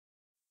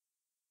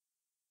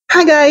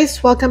Hi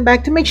guys, welcome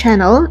back to my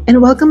channel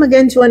and welcome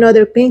again to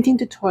another painting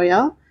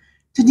tutorial.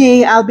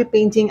 Today I'll be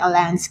painting a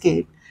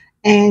landscape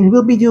and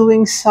we'll be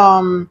doing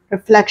some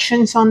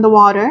reflections on the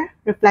water,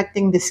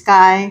 reflecting the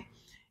sky.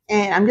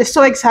 And I'm just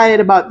so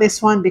excited about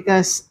this one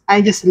because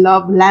I just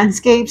love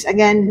landscapes.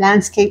 Again,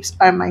 landscapes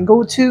are my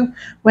go-to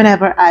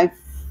whenever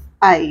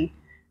I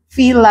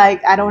feel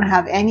like I don't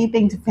have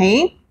anything to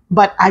paint,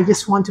 but I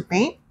just want to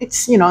paint.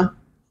 It's,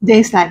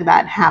 days like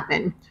that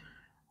happen.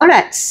 All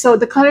right, so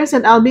the colors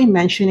that I'll be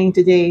mentioning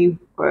today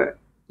or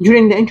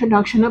during the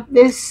introduction of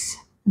this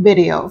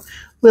video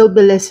will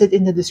be listed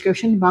in the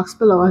description box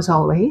below as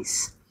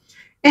always.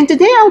 And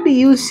today I'll be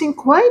using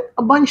quite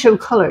a bunch of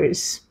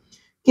colors.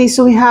 Okay,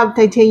 so we have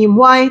titanium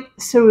white,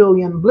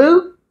 cerulean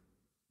blue.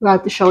 I'll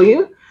have to show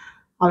you.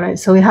 All right,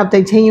 so we have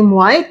titanium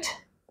white,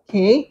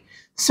 okay,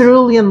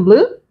 cerulean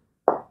blue,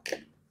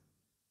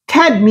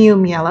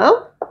 cadmium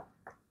yellow,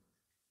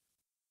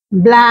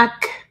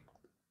 black,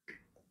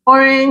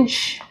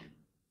 orange,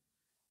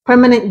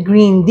 permanent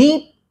green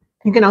deep.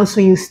 You can also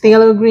use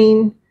phthalo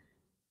green.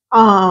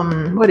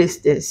 What is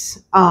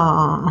this?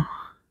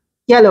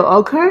 Yellow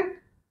ochre,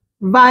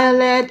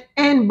 violet,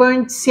 and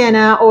burnt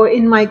sienna, or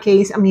in my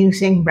case, I'm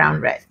using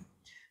brown red.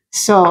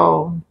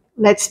 So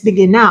let's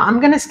begin now. I'm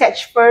going to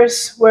sketch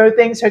first where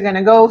things are going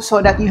to go so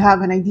that you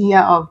have an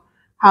idea of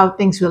how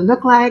things will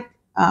look like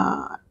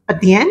at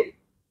the end,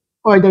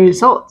 or the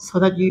result, so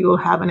that you will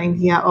have an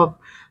idea of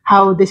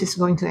how this is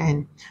going to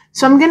end.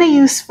 So I'm going to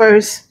use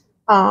first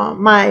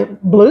my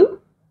blue.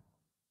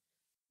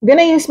 I'm going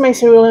to use my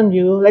cerulean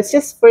blue. Let's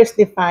just first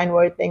define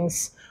where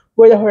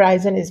the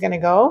horizon is going to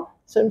go.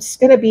 So it's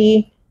going to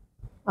be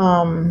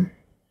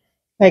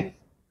like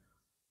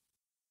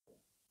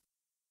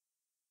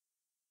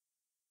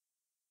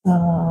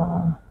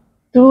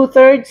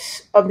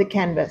 2/3 of the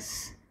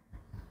canvas.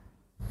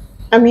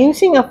 I'm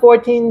using a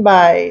 14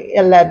 by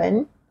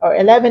 11 or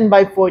 11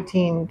 by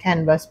 14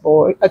 canvas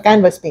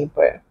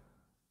paper.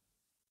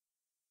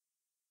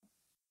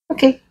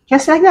 Okay,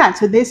 just like that.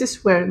 So this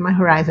is where my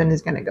horizon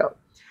is going to go.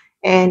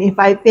 And if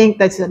I think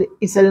it's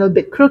a little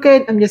bit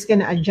crooked, I'm just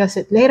going to adjust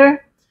it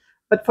later.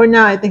 But for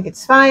now, I think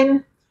it's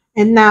fine.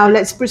 And now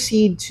let's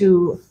proceed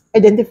to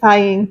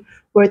identifying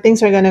where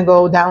things are going to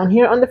go down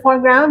here on the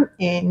foreground.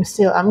 And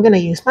still, I'm going to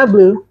use my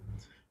blue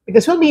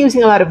because we'll be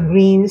using a lot of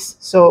greens.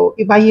 So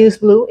if I use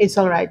blue, it's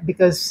all right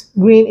because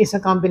green is a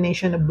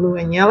combination of blue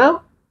and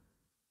yellow.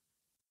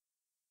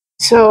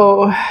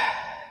 So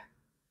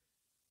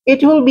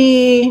it will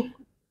be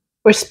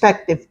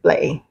perspective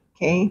play,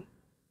 okay?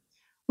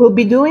 We'll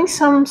be doing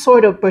some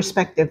sort of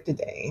perspective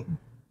today.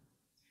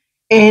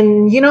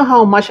 And you know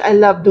how much I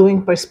love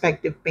doing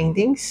perspective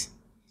paintings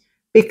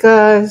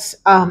because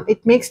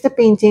it makes the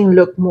painting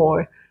look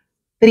more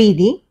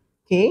 3D,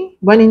 okay?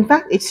 When in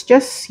fact, it's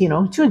just,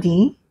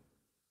 2D,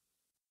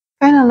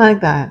 kind of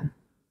like that.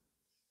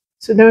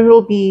 So there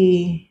will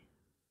be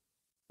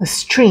a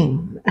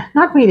stream,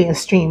 not really a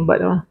stream,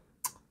 but what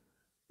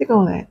do you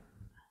call that?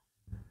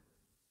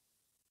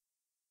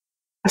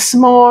 A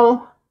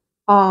small,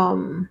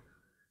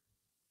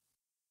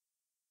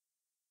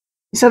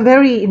 it's a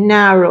very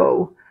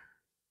narrow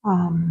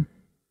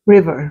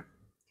river,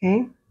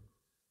 okay?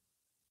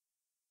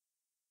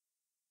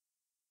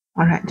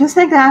 All right, just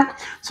like that.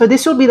 So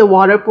this will be the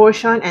water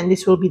portion and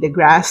this will be the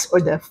grass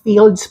or the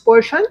fields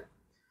portion.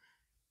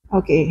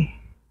 Okay,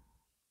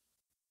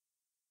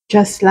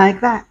 just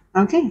like that.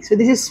 Okay, so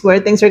this is where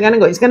things are going to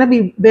go. It's going to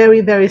be very,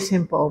 very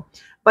simple.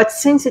 But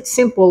since it's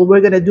simple, we're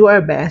going to do our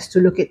best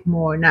to look it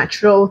more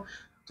natural,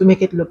 to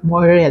make it look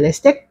more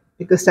realistic,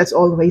 because that's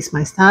always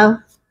my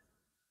style.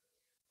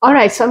 All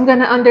right, so I'm going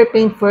to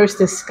underpaint first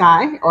the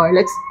sky, or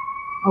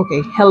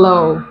okay,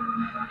 hello.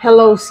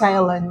 Hello,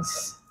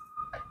 silence.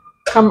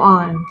 Come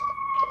on.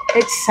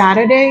 It's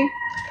Saturday,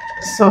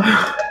 so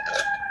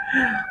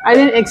I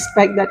didn't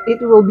expect that it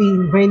will be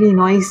really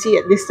noisy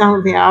at this time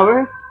of the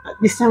hour,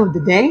 at this time of the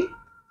day.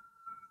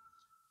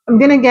 I'm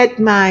gonna get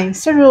my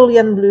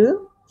cerulean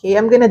blue. Okay,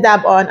 I'm gonna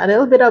dab on a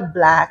little bit of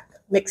black,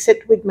 mix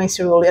it with my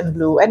cerulean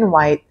blue and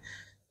white,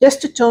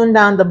 just to tone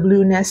down the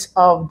blueness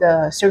of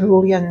the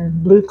cerulean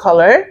blue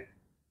color.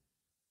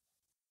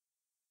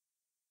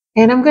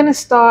 And I'm gonna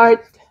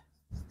start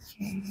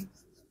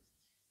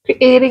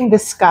creating the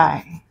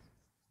sky.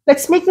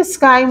 Let's make the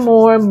sky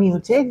more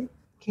muted.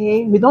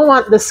 Okay, we don't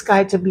want the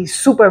sky to be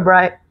super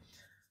bright.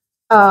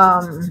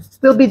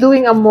 We'll be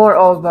doing a more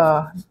of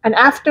an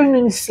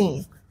afternoon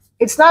scene.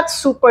 It's not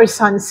super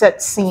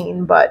sunset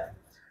scene, but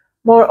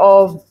more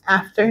of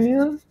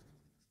afternoon.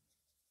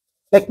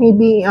 Like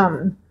maybe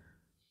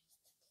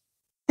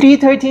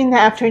 3:30 in the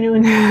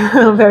afternoon.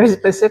 Very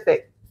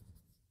specific.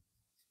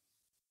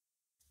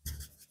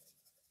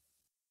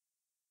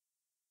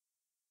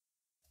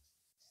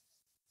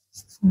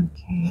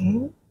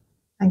 Okay.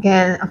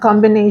 Again, a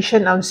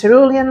combination of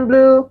cerulean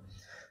blue,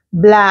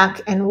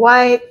 black, and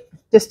white,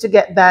 just to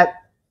get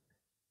that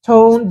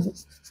toned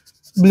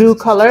blue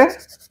color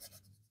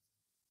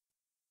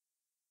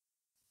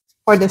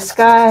for the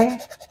sky.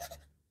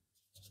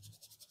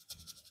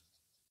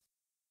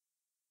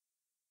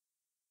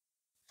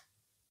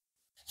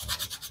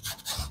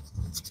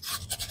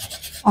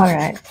 All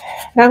right.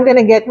 Now I'm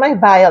gonna get my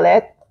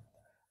violet.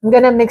 I'm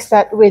gonna mix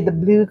that with the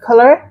blue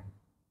color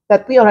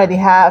that we already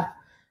have.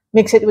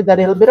 Mix it with a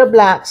little bit of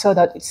black so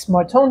that it's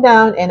more toned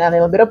down, and a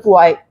little bit of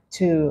white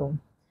to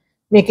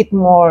make it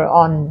more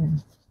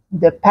on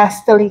the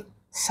pastel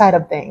side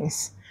of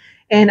things.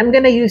 And I'm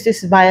gonna use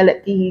this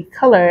violet-y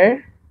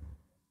color.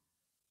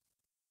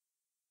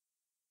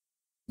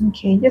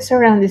 Okay, just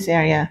around this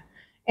area.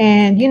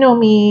 And you know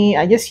me,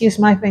 I just use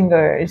my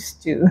fingers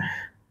to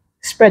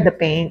spread the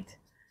paint.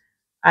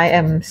 I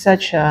am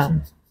such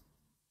a,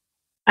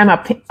 I'm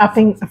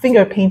a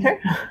finger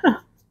painter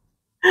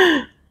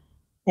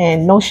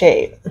and no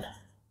shade.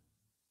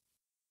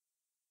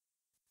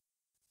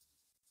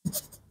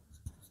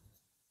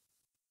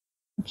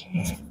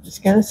 Okay,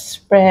 just gonna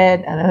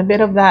spread a little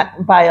bit of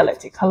that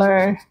violet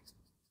color.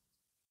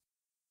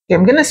 Okay,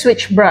 I'm gonna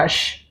switch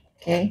brush.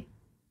 Okay,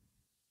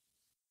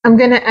 I'm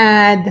gonna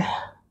add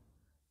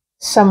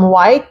some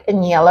white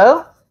and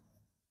yellow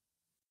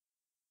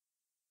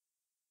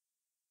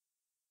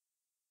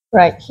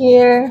right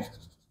here.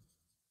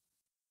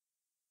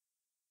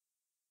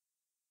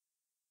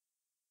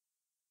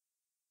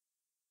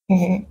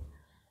 Okay,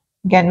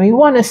 again, we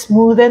want to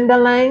smoothen the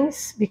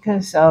lines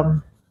because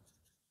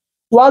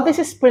while this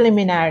is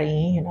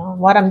preliminary,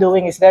 what I'm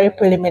doing is very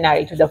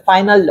preliminary to the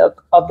final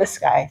look of the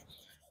sky.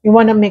 We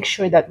want to make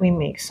sure that we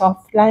make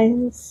soft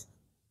lines.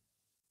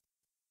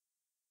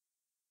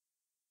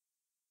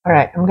 All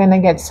right, I'm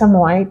gonna get some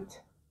white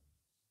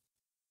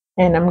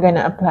and I'm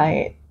gonna apply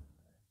it.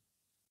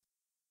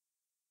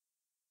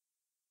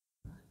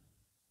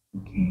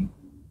 Okay,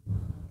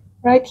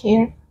 right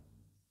here.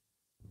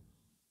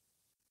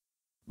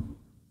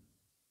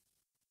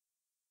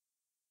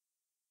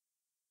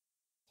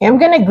 Okay, I'm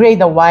gonna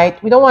grade the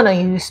white. We don't want to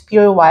use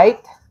pure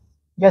white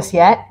just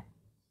yet.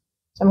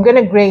 So I'm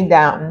gonna grade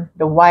down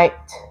the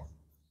white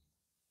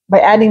by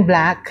adding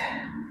black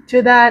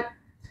to that.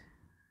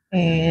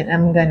 And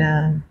I'm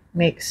gonna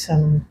make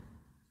some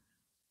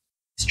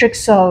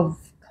streaks of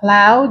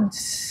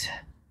clouds.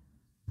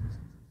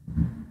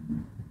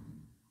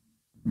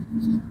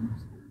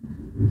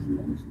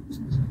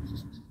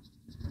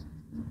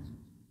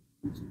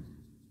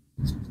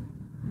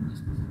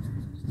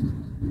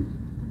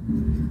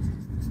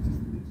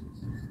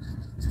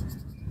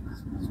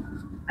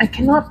 I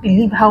cannot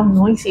believe how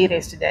noisy it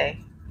is today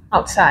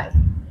outside.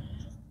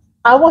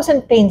 I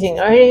wasn't painting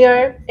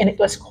earlier and it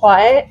was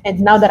quiet, and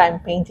now that I'm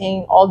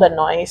painting, all the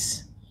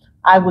noise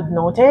I would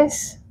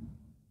notice.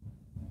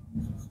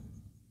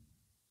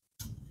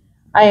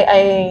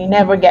 I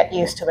never get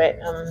used to it.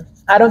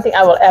 I don't think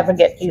I will ever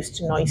get used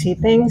to noisy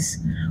things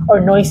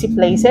or noisy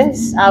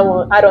places.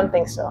 I don't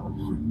think so.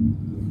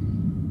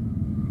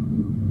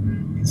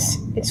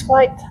 It's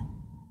quite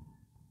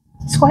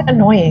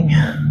annoying.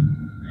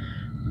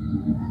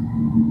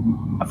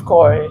 Of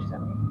course.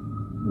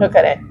 Look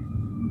at it.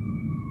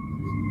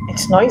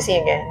 It's noisy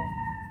again.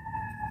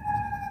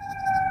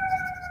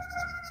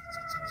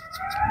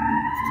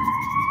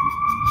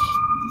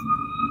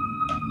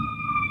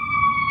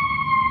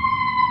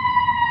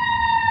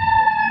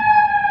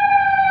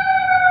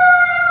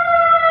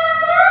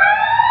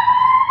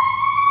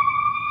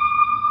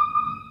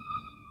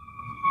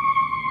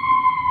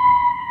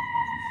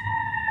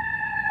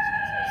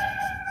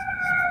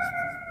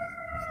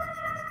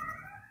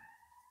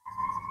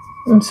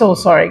 I'm so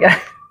sorry, guys.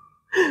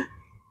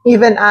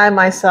 Even I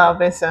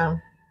myself is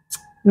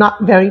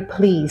not very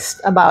pleased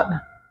about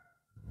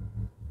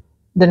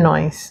the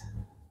noise.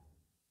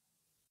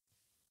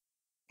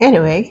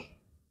 Anyway,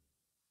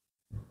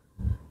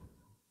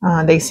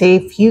 they say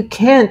if you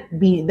can't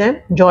beat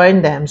them,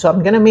 join them. So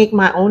I'm gonna make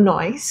my own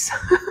noise.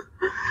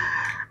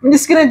 I'm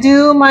just gonna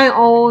do my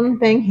own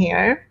thing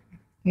here.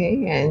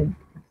 Okay, and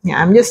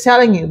yeah, I'm just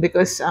telling you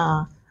because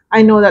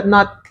I know that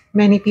not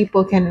many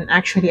people can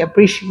actually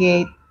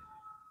appreciate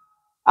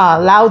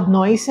loud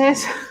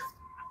noises.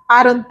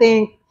 I don't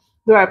think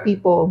there are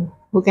people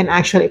who can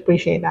actually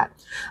appreciate that.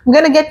 I'm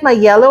gonna get my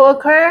yellow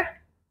ochre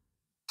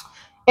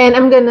and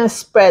I'm gonna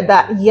spread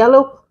that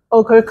yellow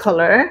ochre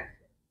color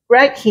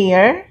right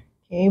here,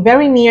 okay,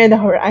 very near the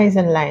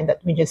horizon line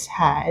that we just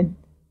had.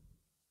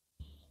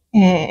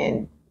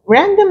 And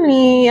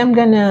randomly, I'm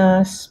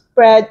gonna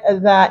spread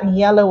that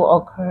yellow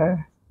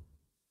ochre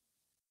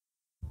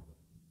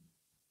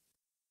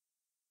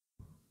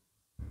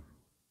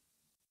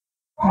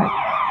right.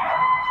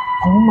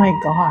 Oh my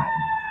God.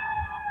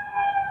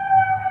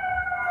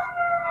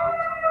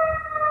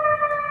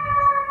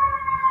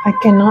 I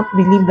cannot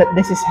believe that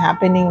this is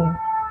happening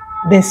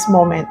this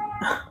moment.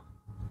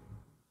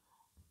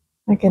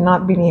 I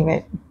cannot believe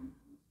it.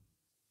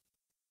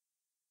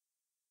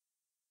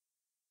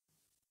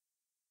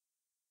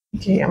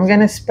 Okay, I'm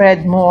gonna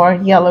spread more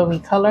yellowy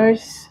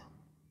colors.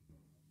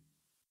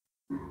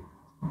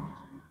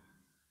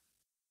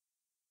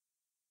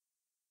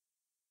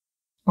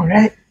 All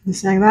right,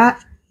 just like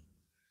that.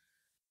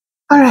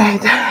 All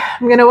right,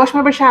 I'm gonna wash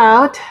my brush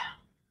out.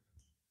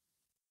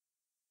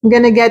 I'm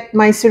gonna get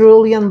my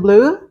Cerulean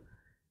Blue.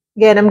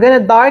 Again, I'm gonna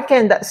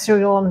darken that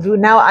Cerulean Blue.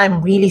 Now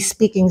I'm really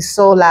speaking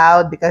so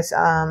loud because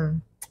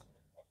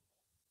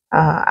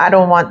I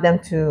don't want them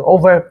to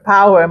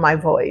overpower my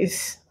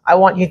voice. I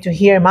want you to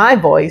hear my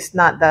voice,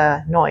 not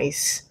the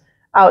noise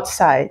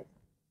outside.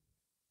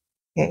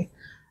 Okay.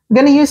 I'm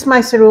going to use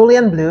my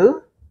Cerulean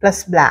Blue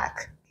plus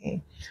black.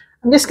 Okay.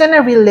 I'm just going to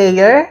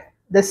relayer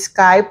the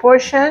sky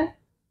portion.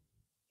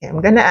 Okay.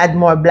 I'm going to add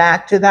more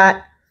black to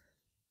that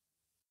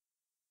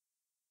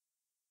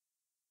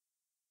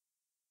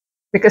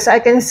because I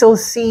can still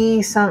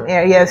see some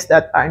areas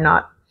that are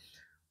not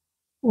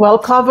well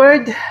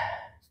covered.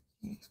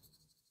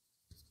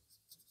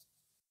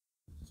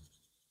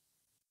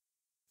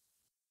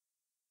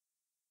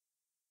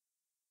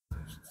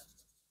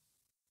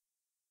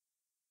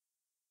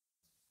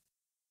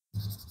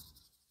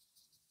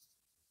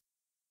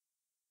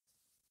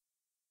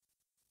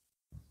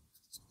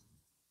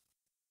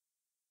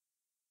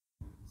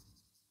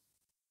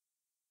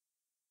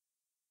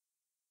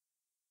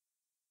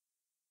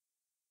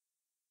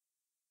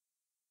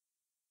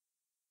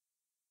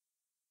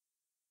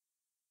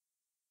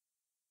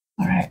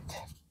 All right,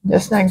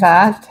 just like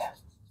that.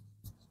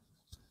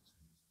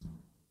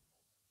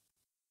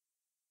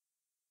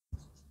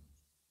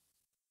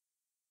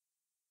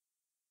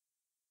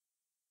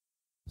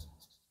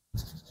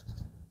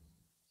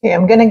 Okay,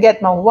 I'm gonna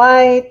get my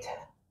white.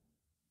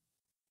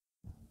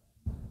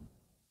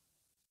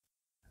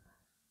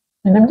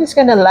 And I'm just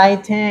gonna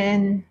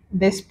lighten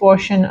this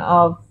portion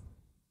of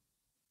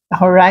the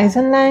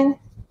horizon line.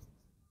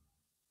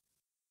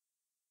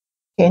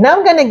 Okay, now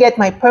I'm gonna get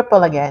my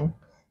purple again.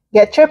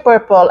 Get your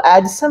purple,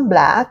 add some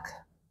black.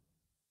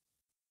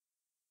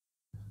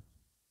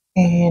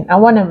 And I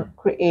wanna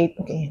create,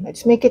 okay,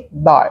 let's make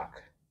it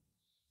dark.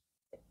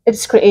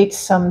 Let's create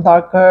some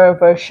darker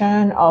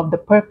version of the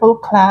purple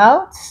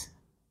clouds.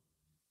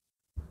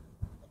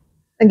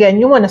 Again,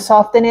 you wanna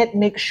soften it,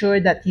 make sure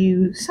that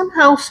you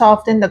somehow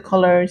soften the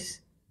colors.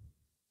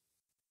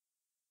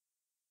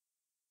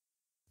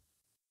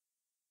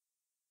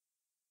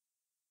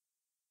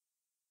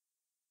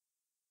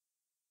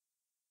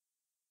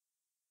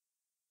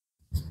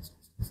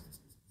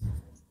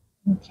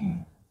 Okay.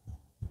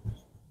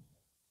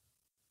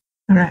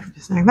 All right,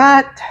 just like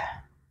that.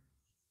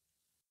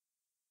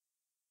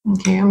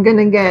 Okay, I'm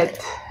gonna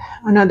get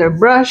another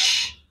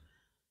brush.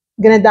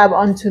 I'm gonna dab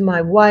onto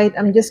my white.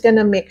 I'm just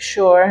gonna make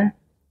sure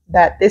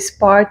that this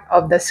part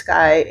of the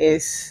sky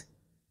is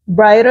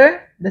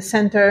brighter, the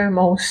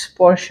centermost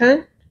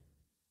portion.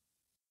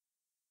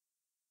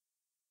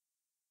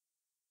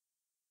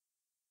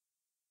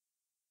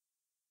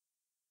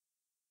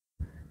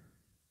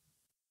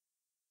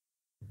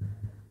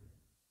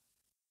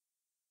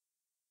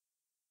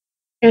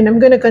 And I'm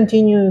gonna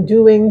continue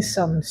doing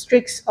some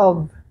streaks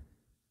of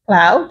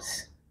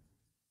clouds.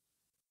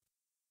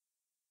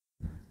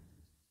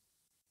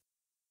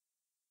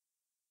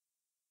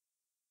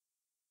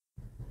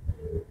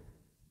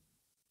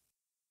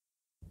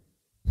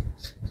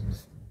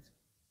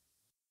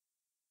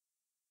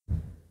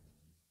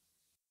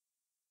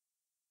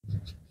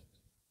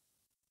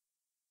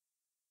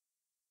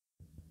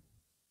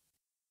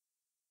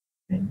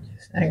 And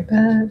just like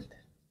that.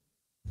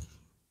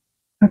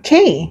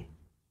 Okay.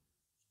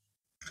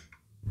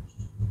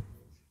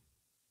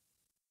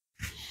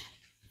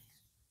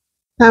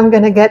 Now I'm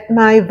gonna get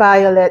my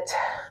violet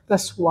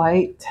plus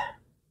white.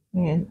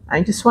 And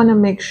I just wanna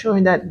make sure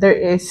that there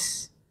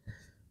is,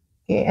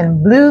 okay,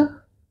 and blue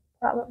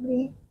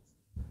probably.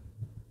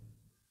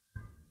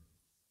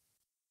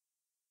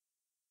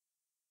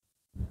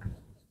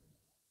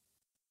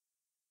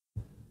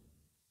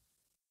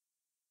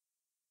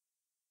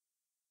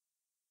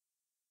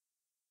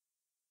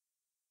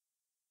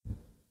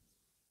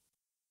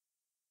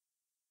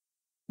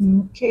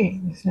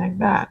 Okay, just like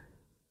that.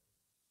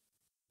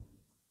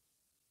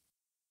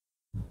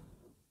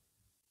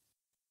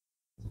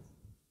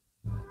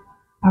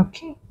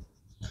 Okay.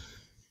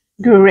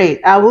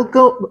 Great. I will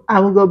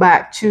go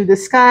back to the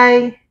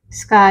sky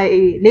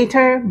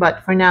later,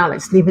 but for now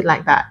let's leave it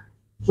like that.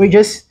 We're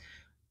just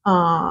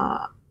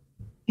uh,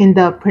 in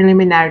the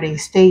preliminary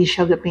stage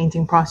of the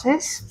painting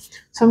process.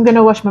 So I'm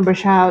gonna wash my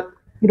brush out.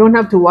 You don't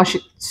have to wash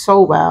it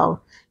so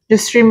well.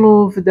 Just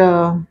remove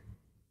the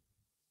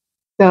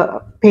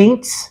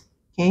paints.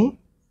 Okay.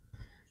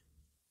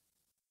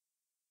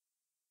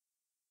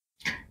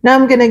 Now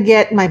I'm gonna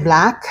get my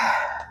black,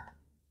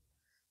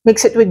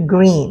 mix it with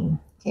green.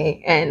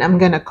 Okay, and I'm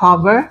gonna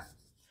cover.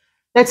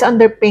 Let's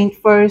underpaint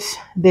first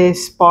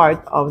this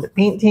part of the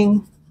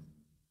painting.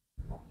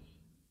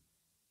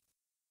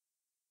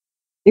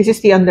 This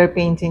is the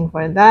underpainting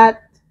for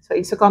that. So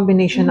it's a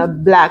combination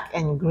of black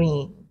and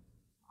green.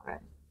 All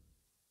right.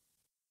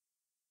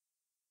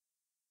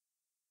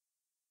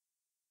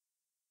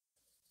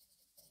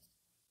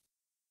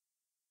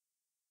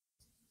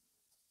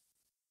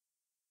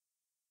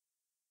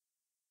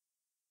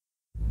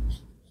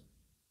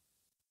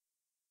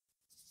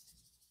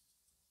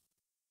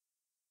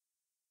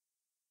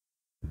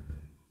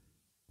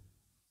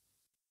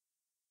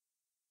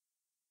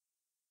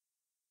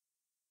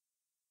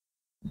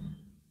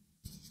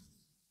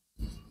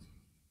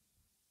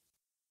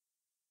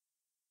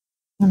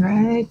 All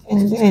right.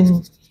 And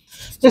then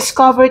Just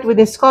cover it with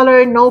this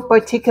color. No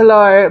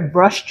particular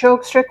brush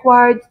strokes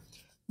required.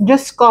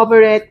 Just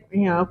cover it,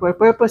 for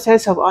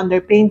purposes of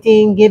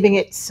underpainting, giving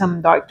it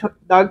some dark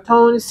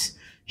tones,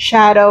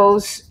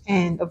 shadows,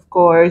 and of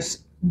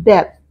course,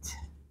 depth.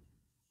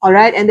 All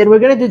right, and then we're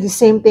gonna do the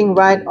same thing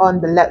right on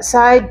the left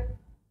side.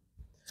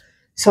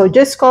 So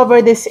just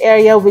cover this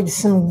area with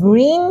some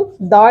green,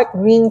 dark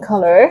green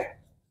color.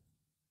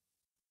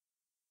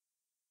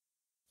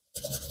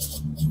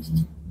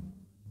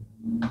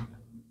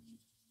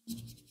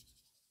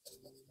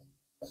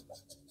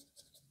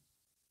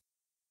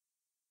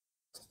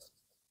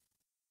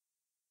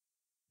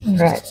 All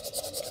right,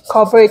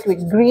 cover it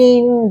with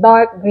green,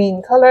 dark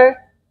green color.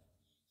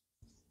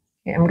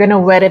 Okay, I'm gonna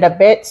wet it a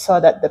bit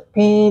so that the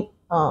paint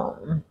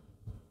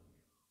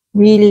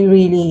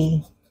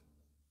really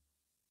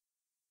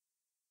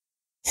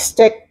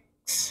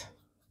sticks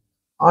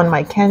on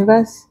my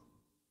canvas.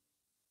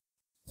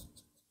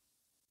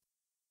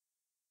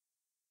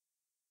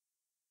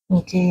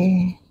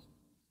 Okay,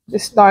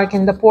 just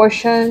darken the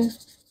portion.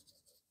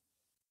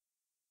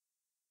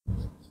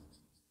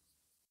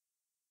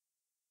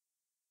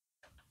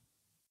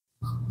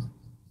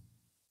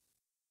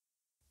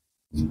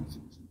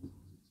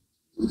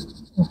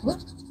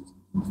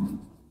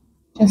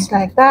 Just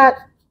like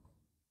that.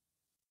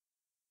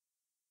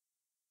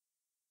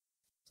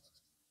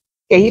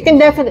 Okay, you can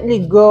definitely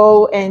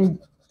go and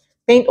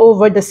paint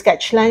over the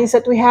sketch lines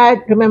that we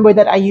had. Remember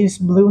that I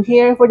used blue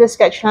here for the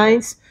sketch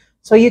lines.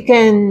 So you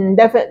can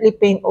definitely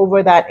paint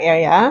over that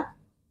area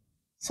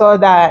so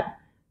that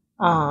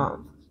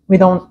we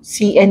don't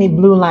see any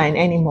blue line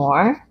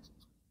anymore.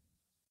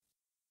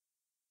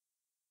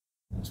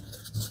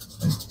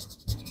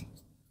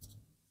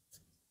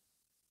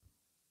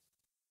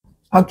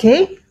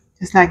 Okay,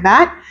 just like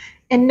that.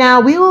 And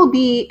now we will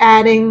be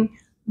adding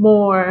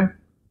more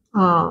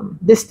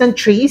distant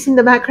trees in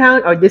the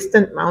background, or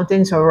distant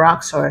mountains or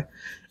rocks, or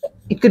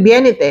it could be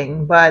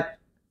anything, but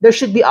there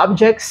should be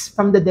objects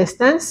from the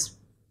distance.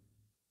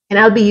 And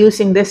I'll be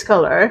using this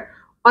color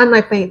on my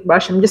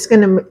paintbrush. I'm just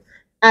going to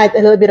add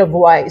a little bit of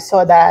white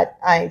so that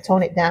I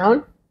tone it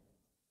down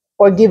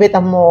or give it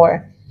a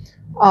more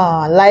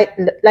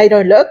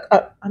lighter look.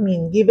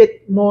 Give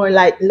it more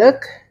light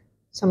look.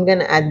 So I'm going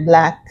to add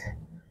black.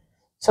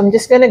 So I'm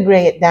just going to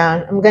gray it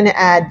down. I'm going to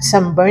add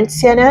some burnt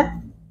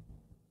sienna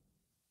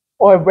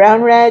or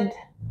brown red,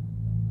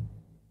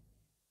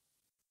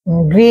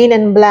 green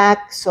and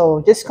black.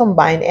 So just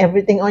combine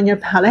everything on your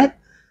palette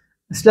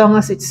as long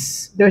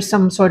as there's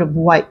some sort of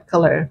white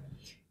color.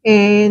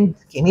 And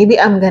okay, maybe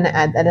I'm going to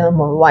add a little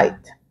more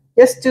white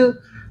just to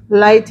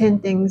lighten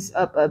things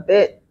up a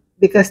bit,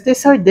 because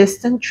these are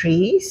distant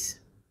trees.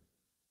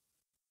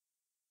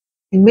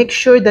 And make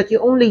sure that you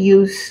only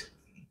use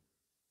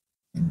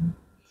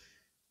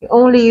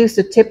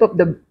the tip of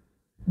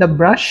the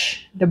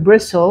brush, the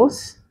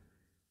bristles,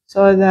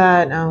 so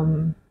that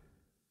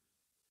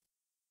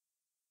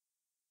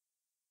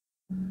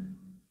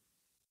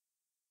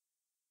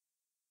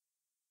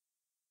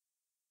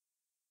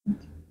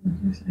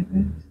just like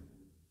this.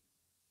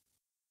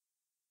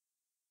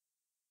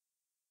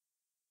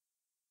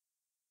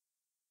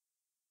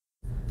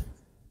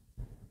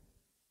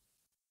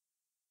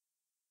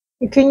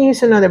 You can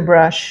use another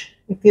brush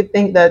if you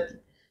think that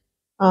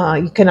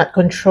you cannot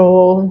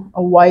control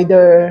a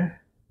wider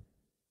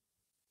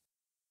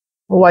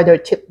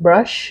tip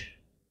brush.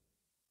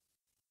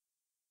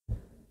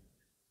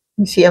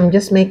 You see, I'm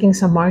just making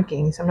some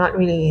markings. I'm not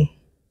really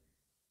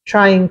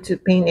trying to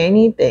paint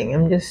anything.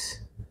 I'm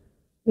just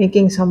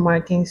making some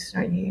markings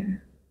right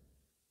here.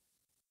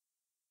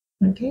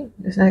 Okay,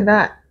 just like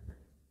that.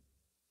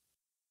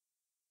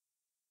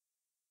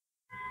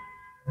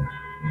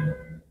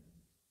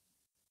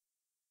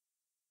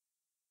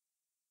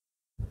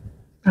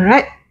 All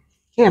right.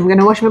 Okay, I'm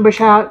gonna wash my brush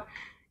out,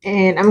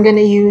 and I'm gonna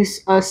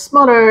use a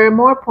smaller,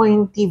 more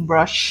pointy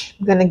brush.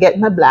 I'm gonna get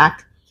my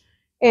black,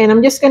 and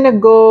I'm just gonna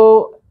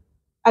go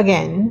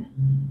again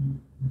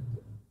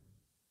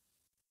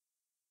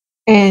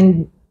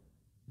and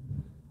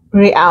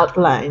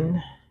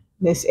re-outline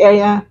this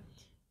area,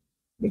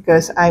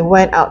 because I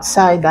went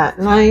outside that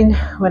line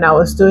when I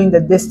was doing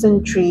the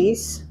distant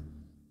trees.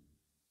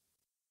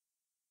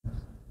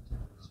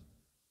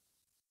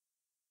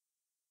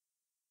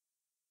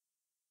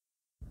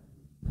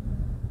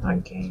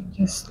 Okay,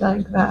 just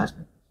like that.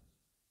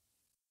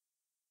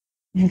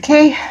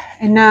 Okay,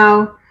 and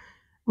now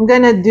I'm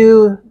gonna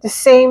do the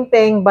same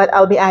thing, but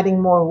I'll be adding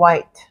more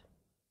white.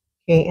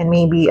 Okay, and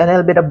maybe a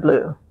little bit of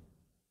blue.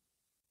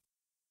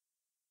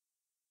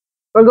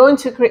 We're going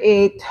to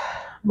create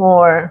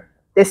more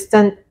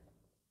distant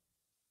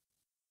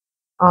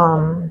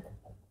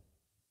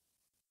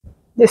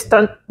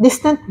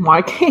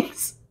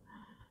markings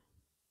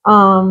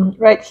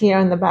right here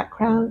in the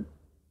background.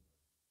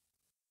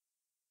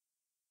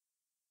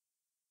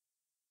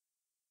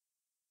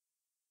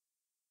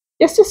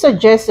 Just to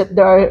suggest that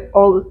there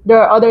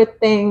are other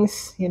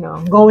things,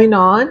 going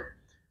on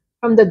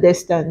from the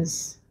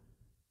distance.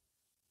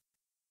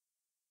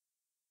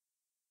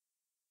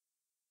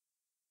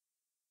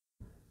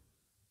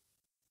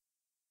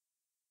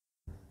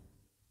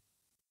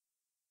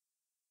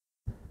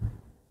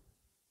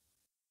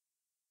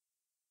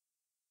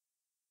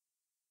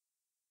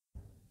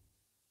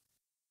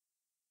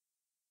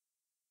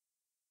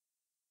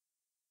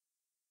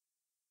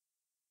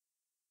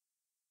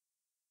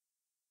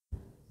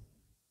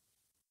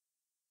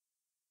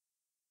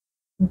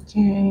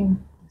 Okay,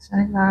 just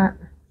like that.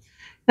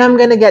 Now I'm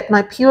gonna get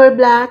my pure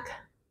black,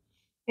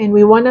 and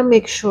we want to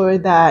make sure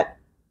that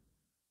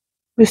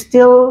we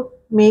still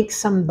make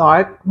some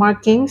dark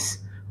markings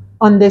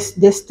on this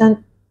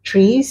distant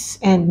trees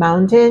and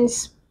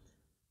mountains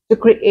to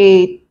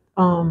create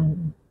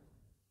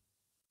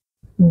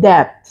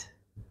depth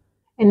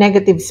and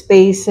negative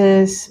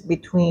spaces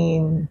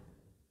between,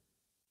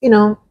 you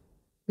know,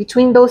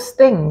 between those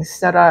things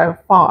that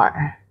are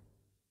far.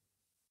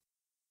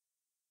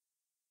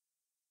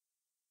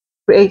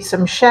 Create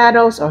some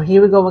shadows, or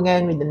here we go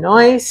again with the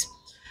noise.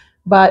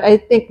 But I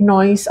think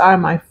noise are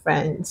my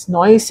friends.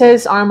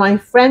 Noises are my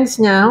friends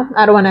now.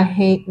 I don't want to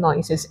hate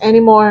noises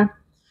anymore,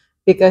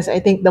 because I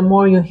think the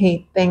more you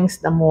hate things,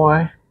 the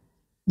more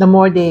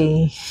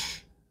they,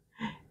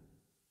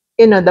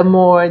 the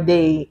more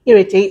they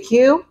irritate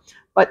you.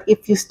 But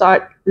if you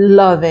start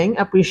loving,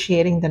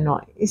 appreciating the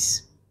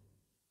noise,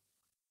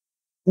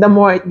 the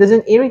more it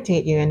doesn't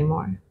irritate you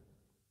anymore.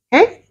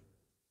 Okay?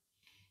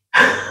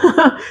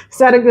 Is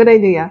that a good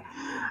idea?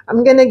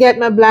 I'm gonna get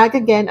my black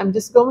again. I'm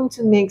just going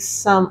to make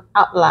some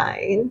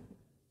outline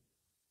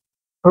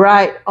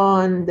right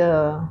on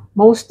the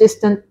most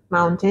distant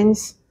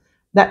mountains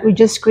that we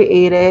just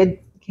created.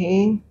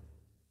 Okay,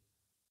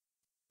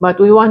 but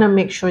we want to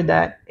make sure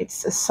that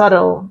it's a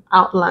subtle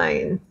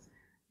outline,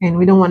 and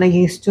we don't want to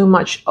use too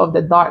much of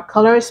the dark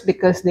colors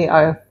because they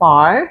are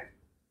far.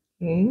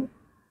 Okay,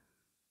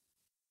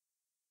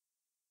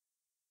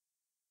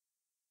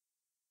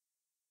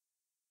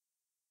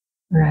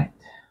 right.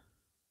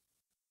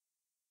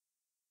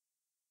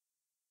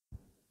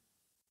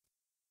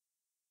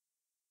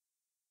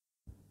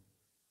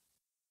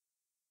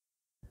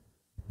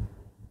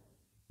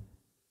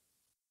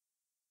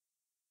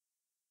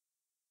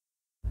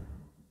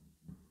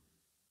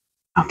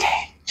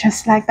 Okay,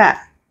 just like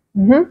that.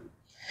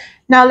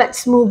 Now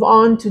let's move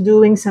on to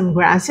doing some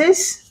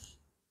grasses.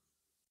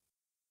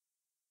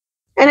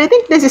 And I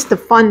think this is the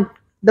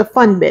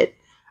fun bit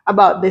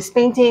about this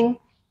painting,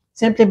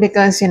 simply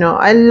because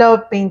I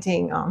love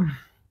painting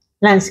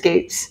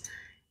landscapes,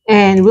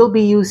 and we'll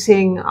be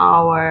using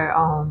our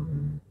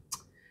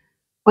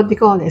what do you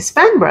call this,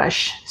 fan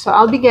brush. So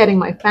I'll be getting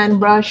my fan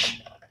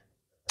brush.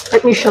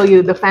 Let me show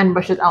you the fan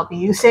brush that I'll be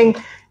using.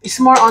 It's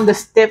more on the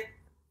stiff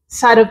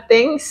side of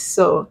things,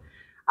 so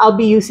I'll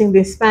be using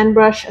this fan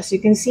brush. As you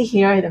can see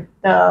here,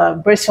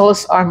 the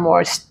bristles are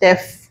more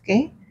stiff,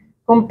 okay,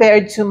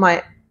 compared to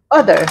my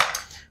other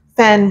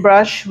fan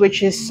brush,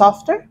 which is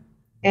softer.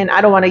 And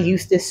I don't want to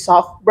use this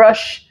soft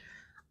brush.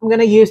 I'm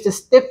going to use the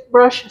stiff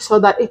brush so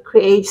that it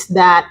creates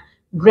that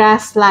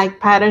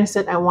grass-like patterns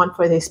that I want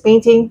for this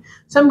painting.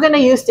 So I'm going to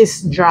use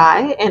this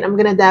dry, and I'm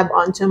going to dab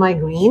onto my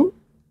green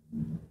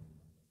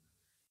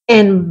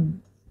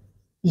and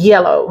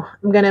yellow.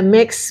 I'm going to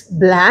mix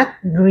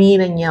black,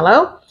 green, and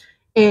yellow.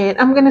 And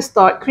I'm going to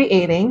start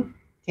creating,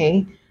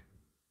 okay,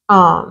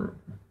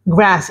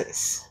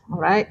 grasses. All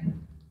right.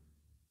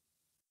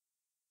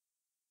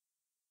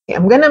 Okay,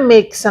 I'm going to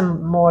make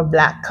some more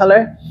black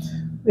color.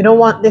 We don't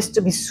want this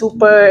to be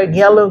super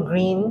yellow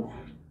green.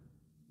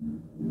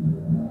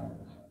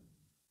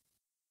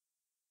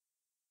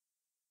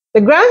 The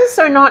grasses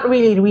are not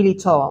really, really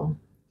tall,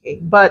 okay,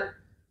 but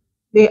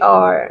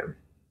they're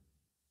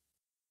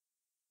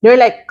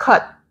like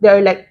cut,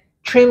 they're like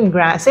trimmed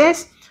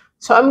grasses.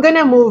 So I'm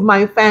gonna move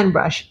my fan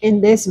brush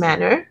in this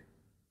manner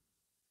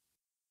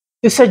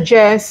to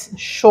suggest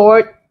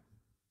short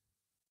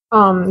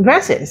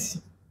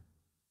grasses.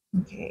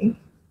 Okay,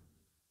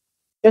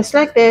 just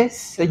like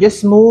this. So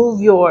just move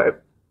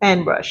your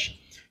fan brush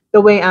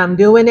the way I'm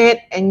doing it,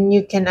 and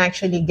you can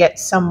actually get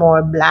some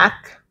more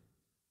black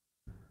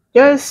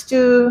just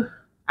to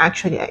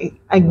actually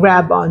I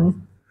grab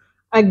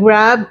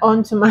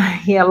onto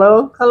my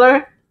yellow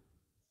color.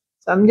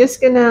 So I'm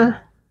just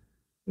gonna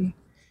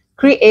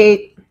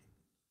create,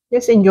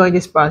 just enjoy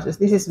this process.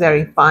 This is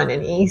very fun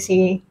and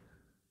easy.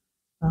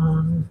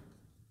 Um,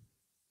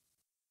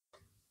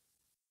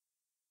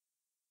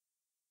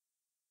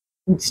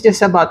 it's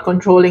just about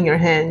controlling your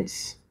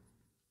hands.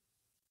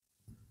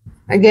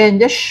 Again,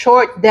 just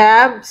short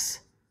dabs,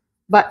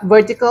 but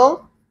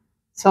vertical,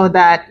 so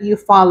that you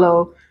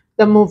follow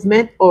the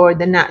movement or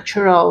the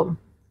natural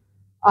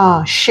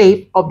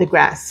shape of the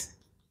grass.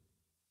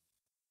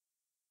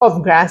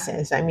 Of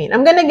grasses, I mean.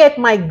 I'm gonna get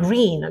my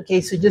green,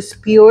 okay? So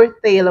just pure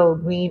phthalo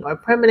green or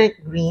permanent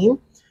green.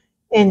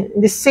 And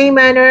in the same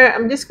manner,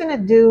 I'm just gonna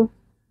do,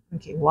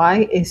 okay,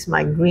 why is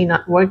my green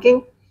not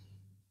working?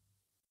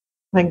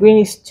 My green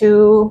is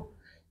too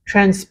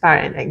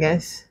transparent, I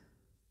guess.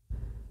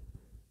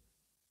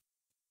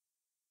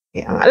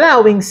 Okay, I'm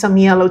allowing some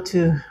yellow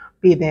to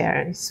be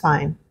there. It's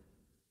fine.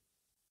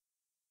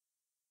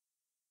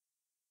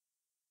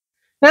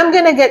 Now I'm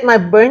gonna get my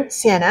burnt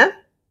sienna.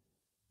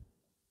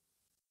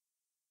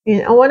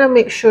 And I wanna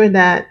make sure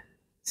that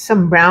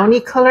some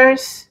brownie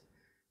colors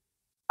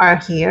are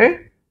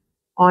here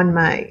on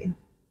my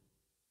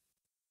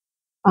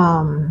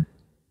um,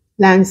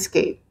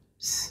 landscape.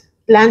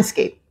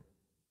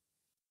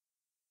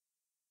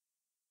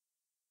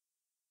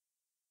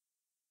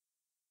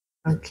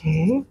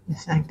 Okay,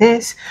 just like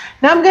this.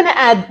 Now I'm gonna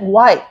add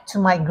white to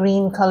my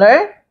green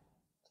color.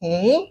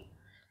 Okay,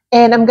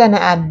 and I'm gonna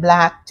add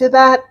black to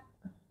that.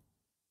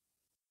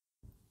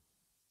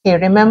 Okay,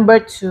 remember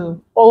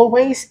to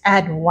always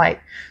add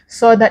white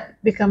so that it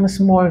becomes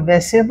more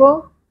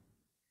visible.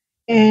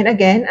 And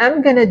again,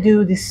 I'm gonna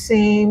do the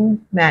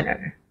same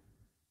manner.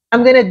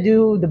 I'm gonna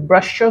do the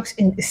brush strokes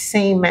in the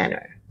same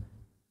manner.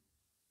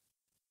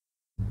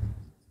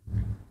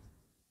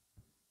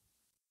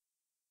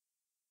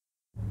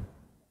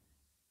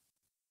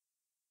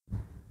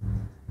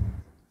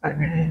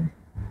 Alright.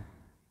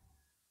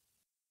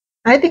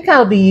 I think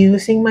I'll be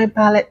using my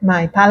palette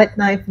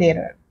knife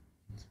later,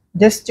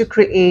 just to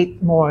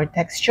create more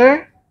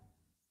texture.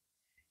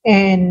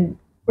 And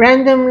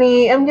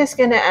randomly, I'm just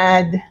gonna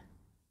add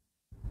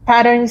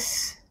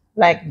patterns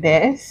like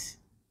this.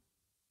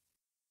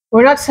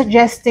 We're not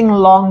suggesting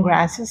long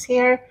grasses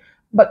here,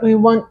 but we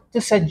want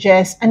to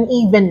suggest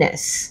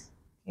unevenness.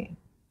 Okay.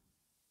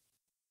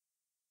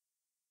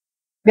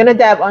 I'm gonna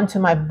dab onto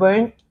my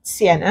burnt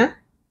sienna.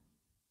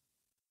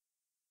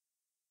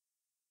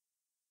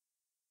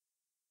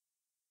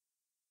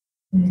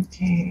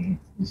 Okay,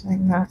 just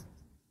like that.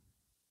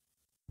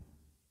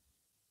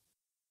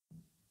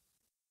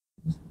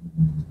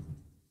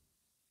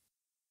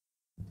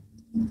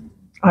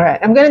 All right,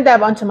 I'm gonna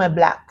dab onto my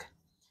black.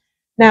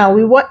 Now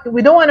we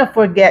don't want to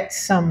forget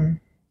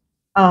some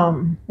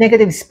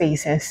negative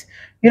spaces.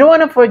 You don't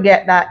want to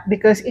forget that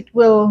because it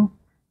will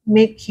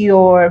make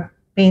your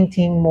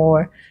painting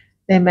more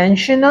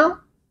dimensional.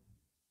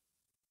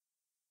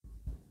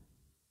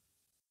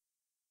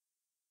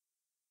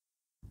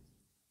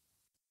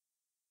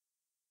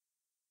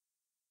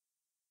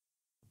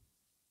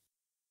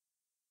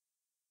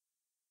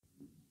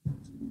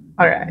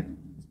 All right.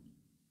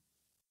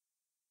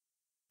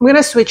 I'm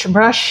gonna switch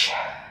brush.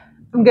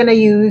 I'm gonna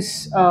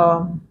use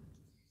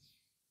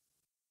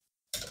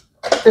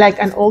like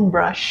an old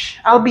brush.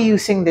 I'll be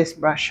using this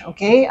brush,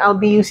 okay? I'll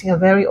be using a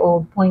very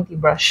old pointy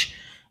brush.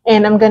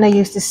 And I'm gonna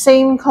use the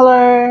same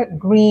color,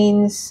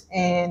 greens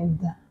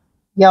and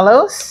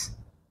yellows.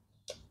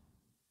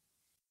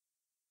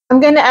 I'm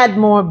gonna add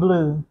more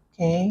blue,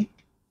 okay?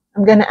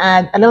 I'm gonna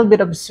add a little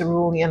bit of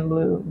cerulean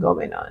blue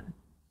going on.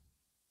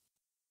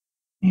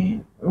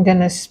 And I'm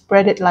gonna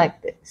spread it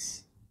like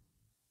this.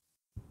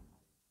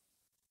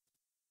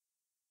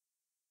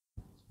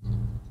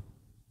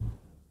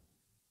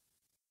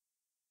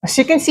 As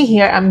you can see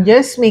here, I'm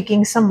just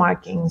making some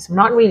markings. I'm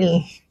not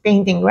really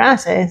painting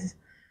grasses,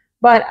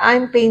 but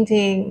I'm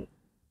painting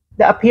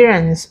the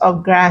appearance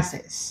of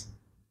grasses.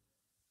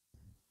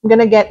 I'm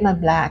gonna get my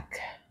black.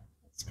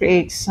 Let's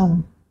create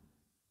some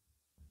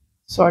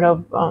sort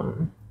of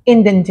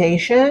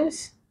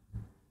indentations.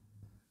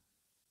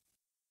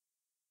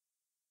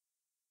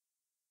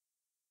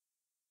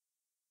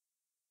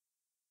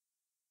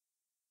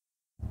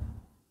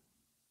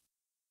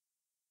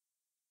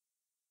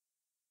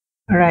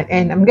 All right,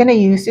 and I'm gonna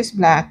use this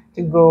black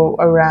to go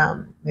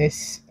around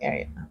this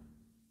area.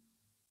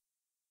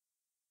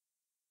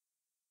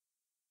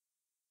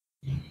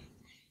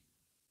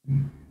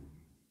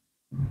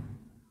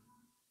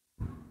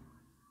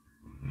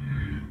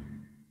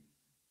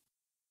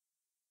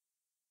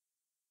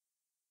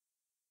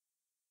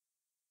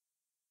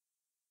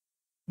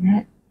 All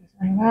right, just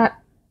like that.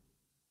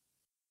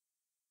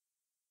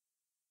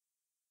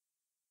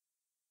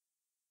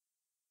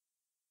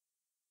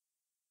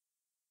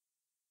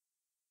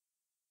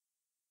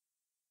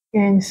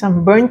 And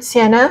some burnt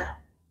sienna.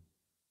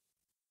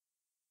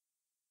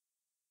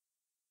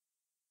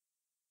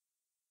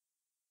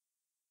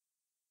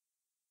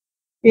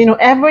 You know,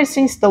 ever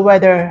since the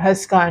weather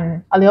has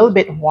gone a little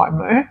bit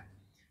warmer,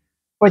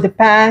 for the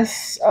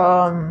past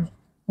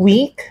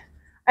week,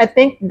 I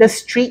think the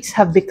streets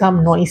have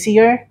become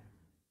noisier.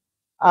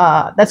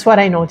 That's what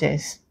I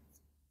noticed.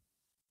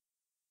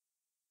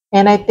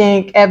 And I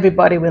think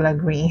everybody will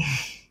agree.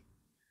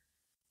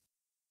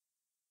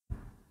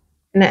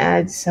 I'm gonna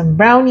add some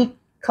brownie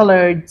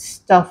colored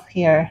stuff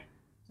here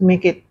to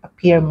make it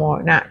appear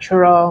more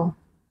natural.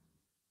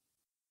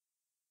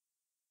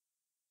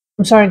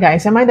 I'm sorry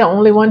guys, am I the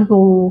only one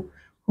who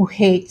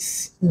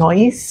hates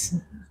noise?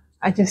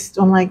 I just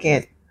don't like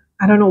it.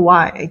 I don't know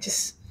why. I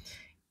just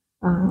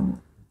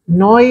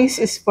noise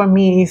is for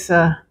me is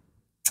a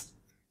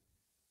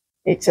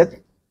it's a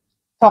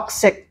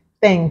toxic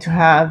thing to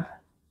have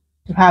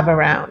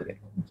around.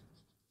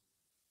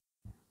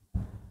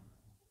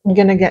 I'm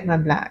gonna get my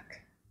black.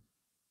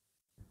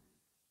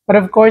 But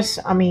of course,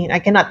 I mean, I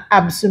cannot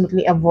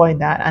absolutely avoid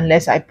that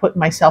unless I put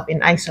myself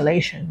in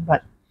isolation.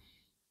 But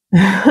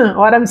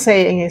what I'm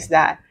saying is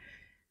that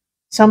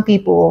some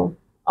people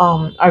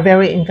are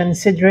very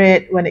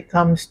inconsiderate when it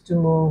comes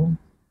to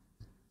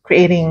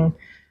creating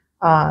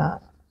uh,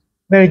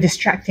 very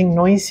distracting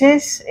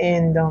noises,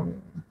 and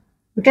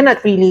we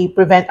cannot really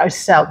prevent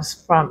ourselves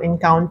from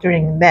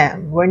encountering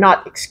them. We're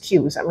not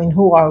excused. I mean,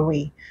 who are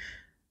we?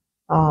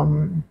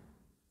 Um,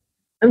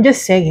 I'm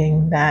just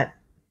saying that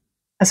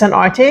as an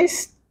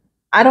artist,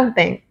 I don't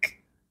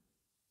think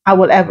I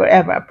will ever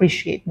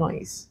appreciate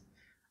noise.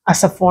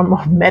 as a form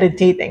of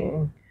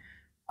meditating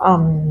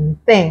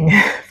thing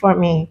for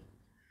me.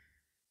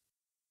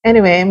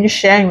 Anyway, I'm just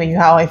sharing with you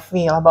how I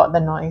feel about the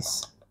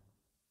noise.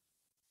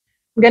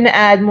 I'm gonna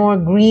add more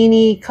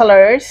greeny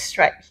colors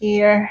right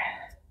here.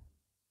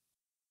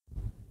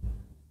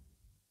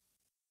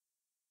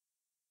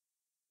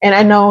 And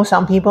I know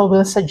some people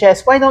will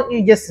suggest, why don't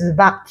you just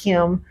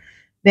vacuum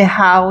the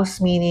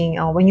house? Meaning,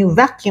 when you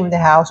vacuum the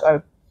house,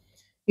 or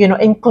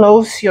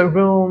enclose your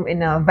room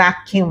in a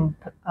vacuum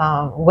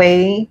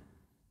way,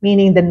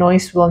 meaning the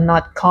noise will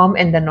not come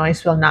and the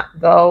noise will not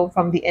go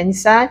from the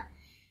inside.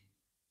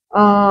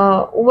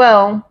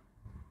 Well,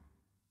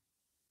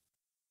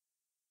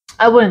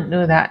 I wouldn't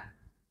do that.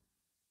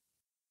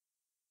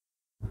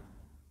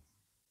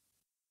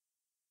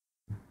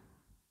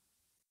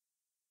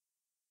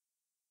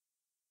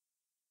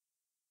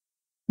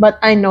 But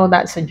I know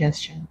that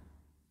suggestion.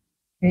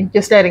 Okay?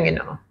 Just letting you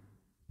know.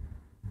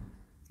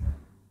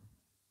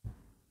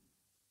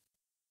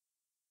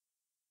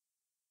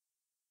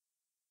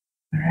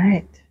 All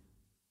right.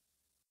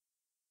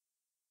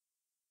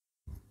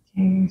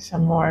 Okay,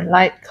 some more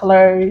light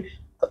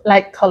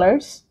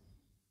colors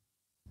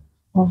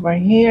over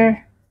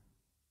here.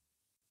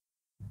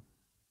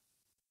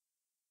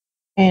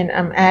 And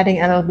I'm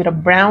adding a little bit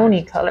of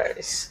brownie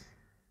colors.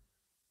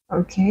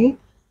 Okay.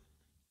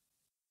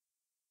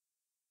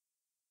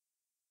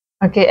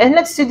 Okay, and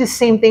let's do the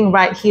same thing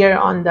right here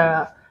on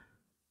the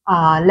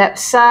left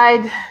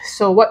side.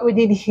 So what we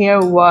did here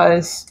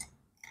was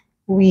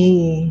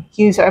we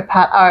use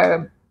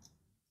our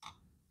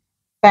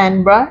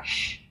fan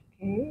brush.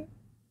 Okay.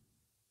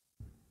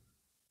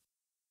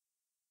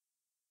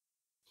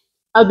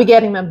 I'll be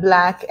getting my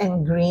black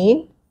and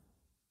green,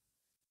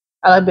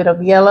 a little bit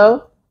of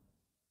yellow,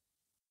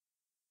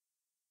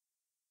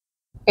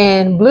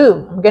 and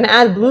blue. I'm gonna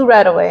add blue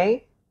right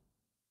away.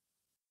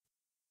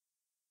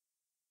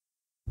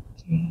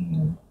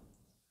 Okay.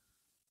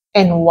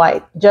 And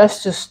white,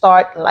 just to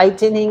start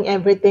lightening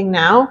everything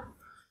now.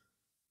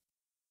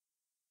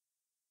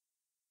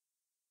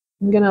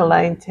 I'm gonna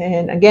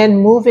lighten, again,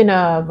 move in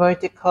a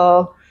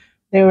vertical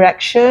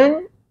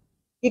direction.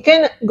 You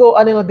can go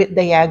a little bit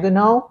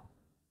diagonal,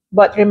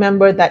 but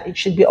remember that it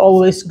should be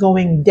always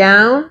going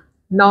down,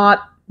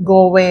 not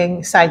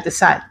going side to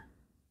side.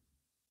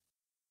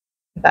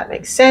 If that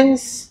makes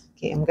sense.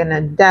 Okay, I'm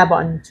gonna dab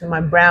onto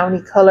my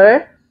brownie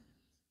color.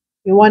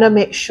 You wanna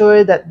make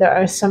sure that there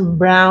are some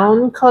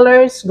brown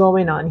colors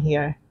going on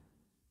here.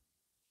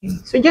 Okay,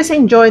 so just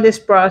enjoy this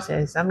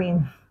process. I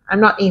mean, I'm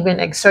not even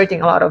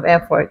exerting a lot of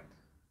effort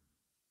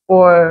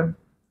for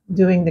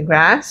doing the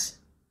grass.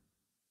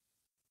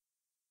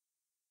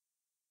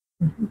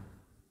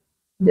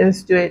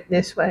 Just do it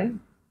this way.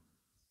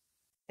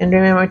 And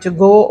remember to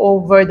go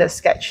over the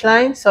sketch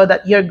line so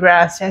that your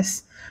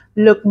grasses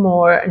look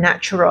more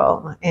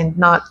natural and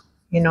not,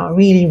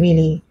 really,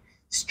 really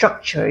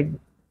structured.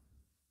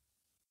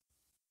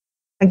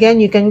 Again,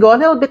 you can go a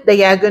little bit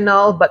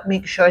diagonal, but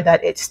make sure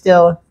that it's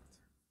still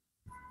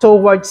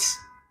towards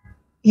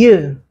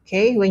you.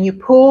 Okay, when you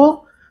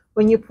pull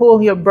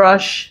your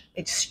brush,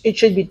 it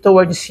should be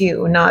towards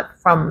you, not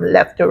from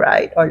left to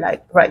right or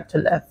like right to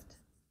left.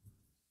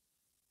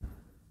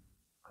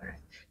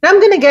 Now I'm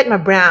going to get my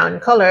brown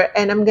color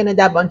and I'm going to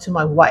dab onto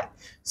my white.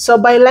 So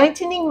by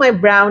lightening my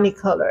brownie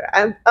color,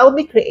 I'll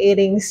be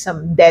creating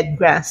some dead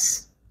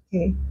grass.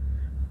 Okay,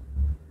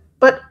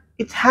 but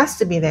it has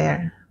to be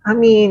there. I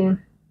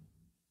mean,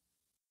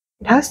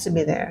 it has to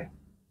be there.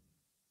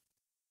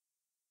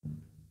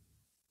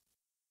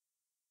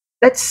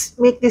 Let's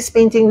make this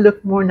painting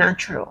look more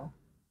natural.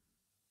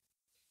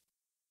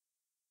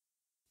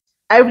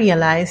 I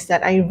realized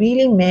that I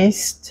really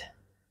missed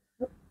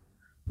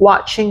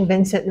watching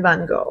Vincent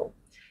van Gogh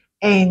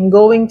and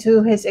going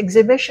to his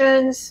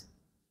exhibitions.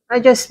 I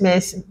just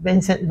miss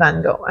Vincent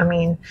van Gogh. I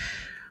mean,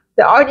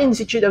 the Art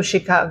Institute of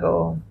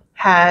Chicago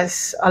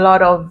has a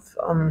lot of,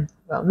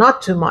 well,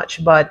 not too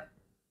much, but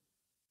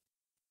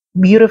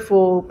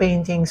beautiful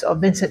paintings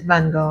of Vincent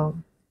van Gogh.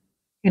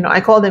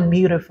 I call them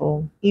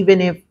beautiful,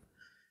 even if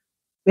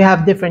we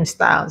have different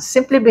styles,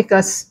 simply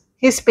because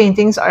his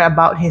paintings are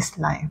about his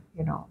life,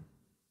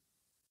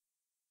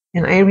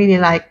 And I really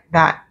like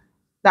that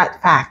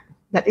fact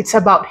that it's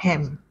about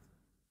him.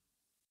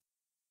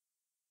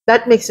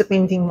 That makes the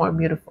painting more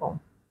beautiful.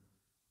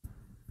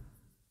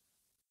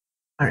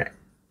 All right.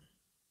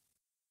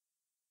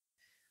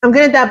 I'm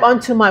going to dab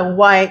onto my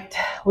white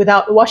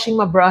without washing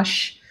my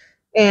brush,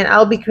 and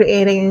I'll be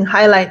creating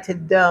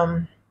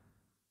highlighted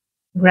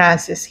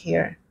grasses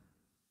here.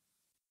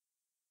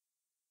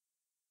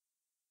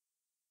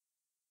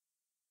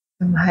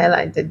 Some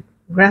highlighted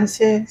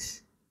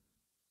grasses.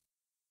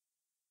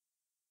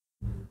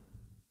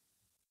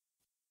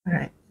 All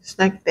right, just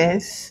like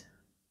this.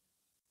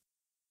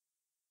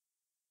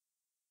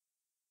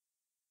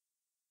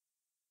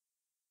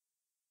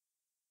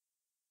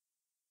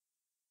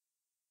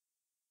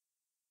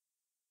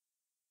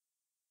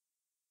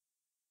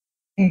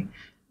 Okay,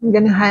 I'm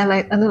going to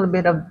highlight a little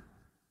bit of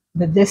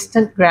the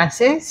distant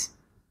grasses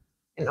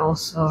and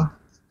also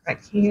right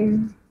here.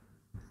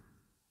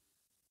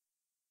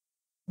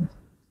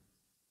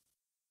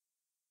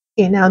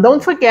 Okay, now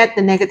don't forget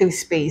the negative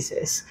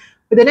spaces.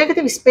 With the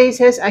negative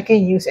spaces, I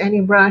can use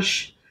any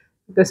brush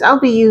because I'll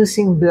be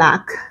using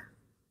black.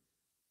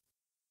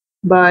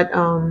 But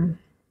I'm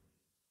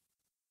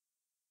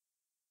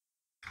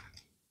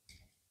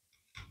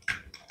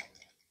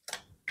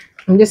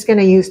just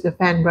gonna use the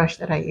fan brush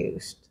that I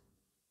used.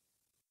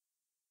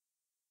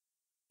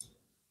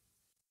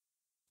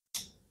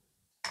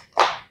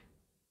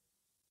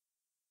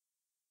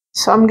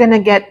 So I'm gonna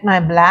get my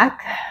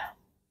black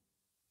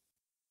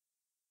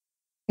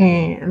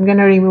and I'm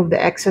gonna remove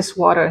the excess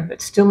water.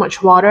 That's too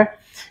much water.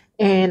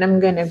 And I'm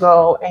gonna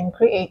go and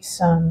create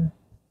some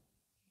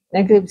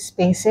negative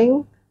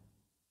spacing.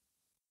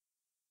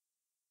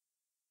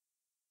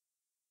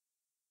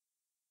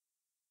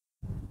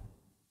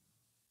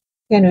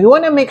 And we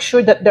want to make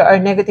sure that there are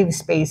negative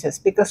spaces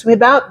because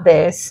without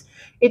this,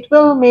 it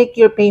will make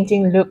your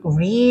painting look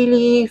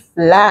really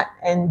flat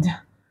and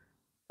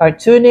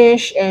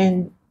cartoonish.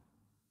 And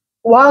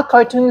while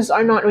cartoons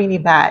are not really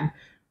bad,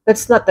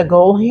 that's not the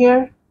goal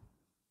here.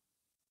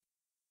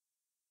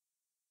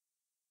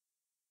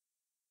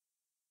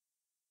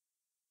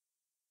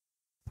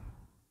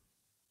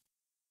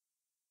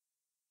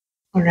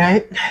 All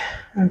right.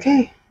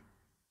 Okay.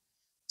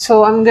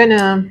 So I'm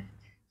gonna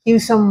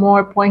use some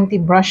more pointy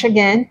brush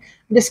again.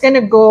 I'm just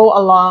gonna go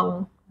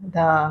along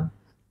the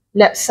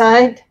left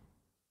side,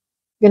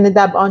 gonna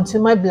dab onto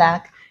my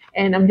black,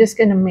 and I'm just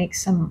gonna make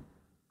some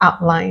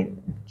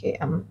outline. Okay,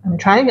 I'm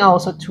trying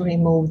also to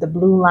remove the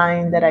blue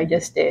line that I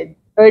just did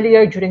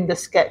earlier during the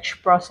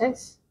sketch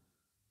process.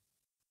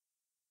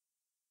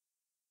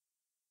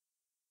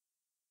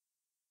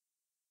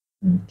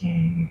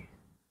 Okay.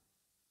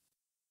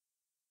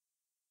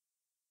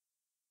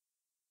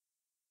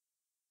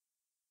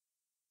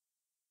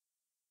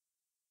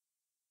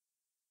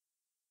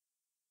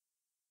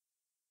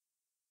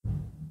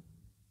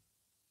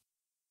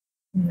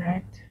 All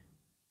right.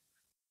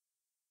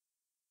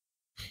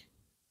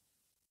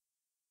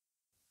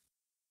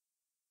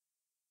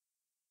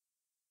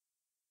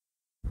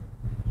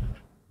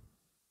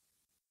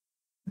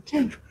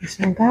 Okay, just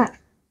like that.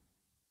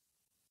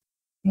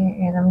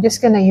 And I'm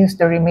just gonna use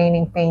the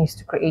remaining paints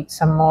to create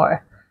some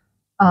more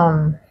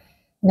um,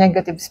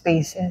 negative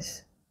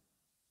spaces.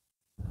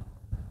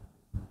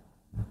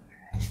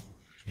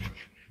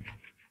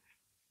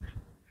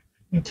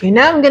 Okay,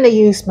 now I'm gonna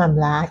use my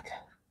black,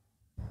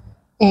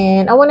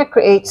 and I want to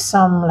create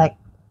some like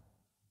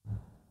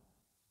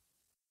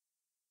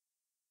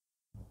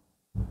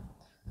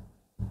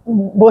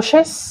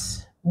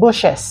bushes.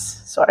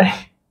 Sorry.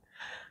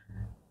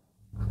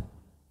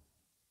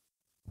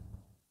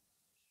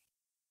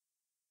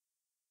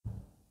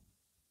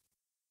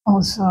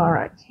 Also,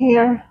 right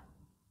here,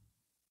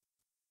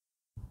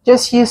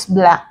 just use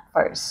black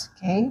first.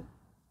 Okay,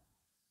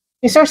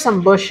 these are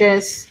some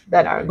bushes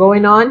that are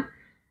going on.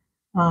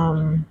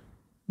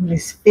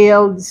 These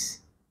fields.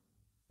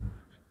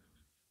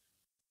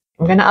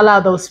 I'm gonna allow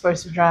those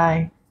first to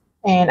dry,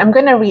 and I'm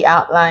gonna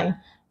re-outline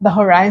the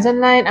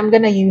horizon line. I'm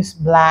gonna use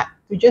black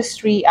to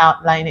just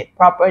re-outline it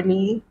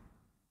properly.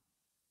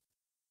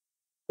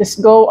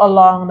 Just go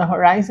along the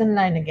horizon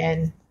line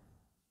again.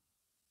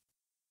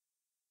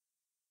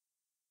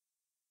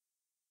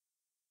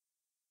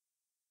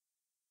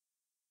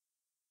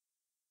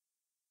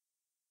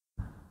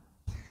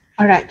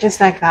 All right, just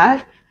like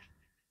that.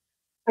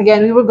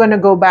 Again, we're going to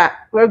go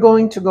back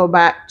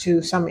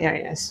to some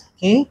areas,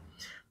 okay?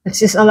 Let's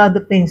just allow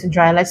the paint to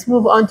dry. Let's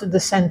move on to the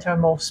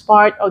centermost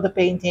part of the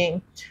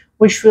painting,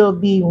 which will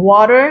be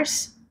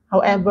waters.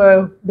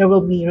 However, there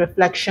will be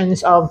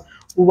reflections of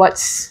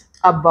what's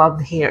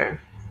above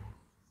here.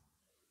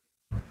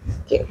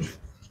 Okay.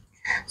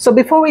 So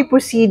before we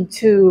proceed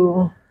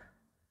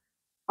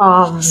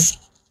um,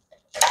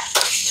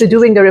 to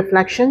doing the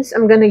reflections,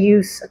 I'm gonna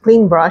use a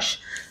clean brush.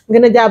 I'm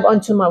gonna dab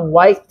onto my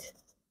white,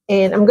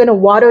 and I'm gonna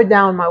water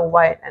down my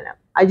white, and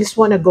I just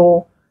want to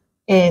go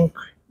and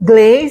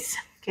glaze.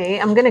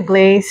 Okay, I'm gonna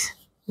glaze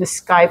the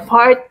sky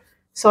part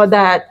so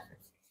that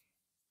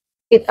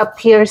it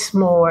appears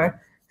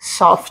more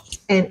soft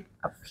and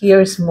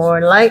appears more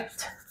light.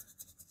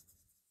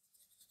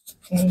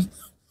 Okay,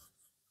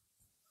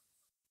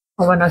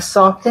 I want to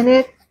soften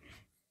it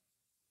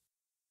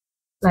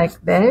like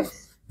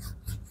this.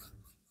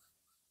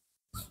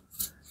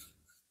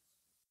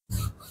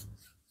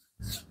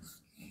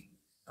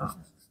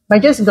 By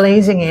just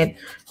glazing it,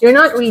 you're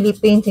not really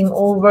painting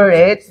over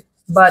it,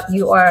 but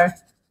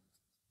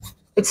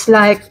it's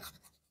like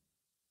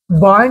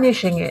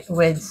varnishing it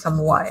with some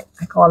white.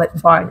 I call it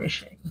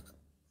varnishing.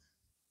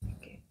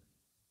 Okay.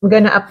 I'm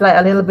going to apply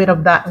a little bit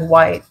of that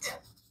white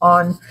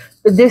on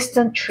the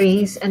distant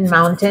trees and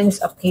mountains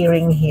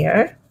appearing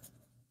here,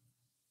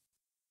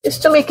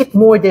 just to make it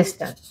more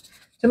distant,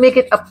 to make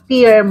it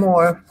appear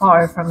more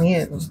far from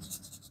you.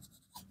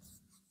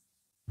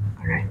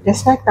 All right,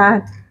 just like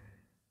that.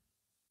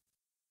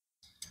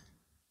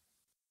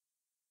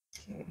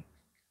 Okay.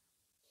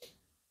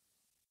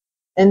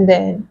 And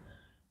then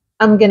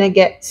I'm going to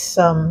get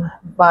some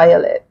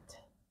violet.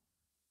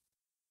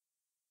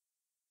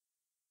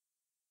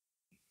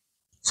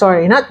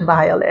 sorry, not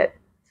violet.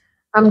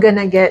 I'm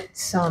gonna get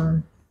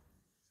some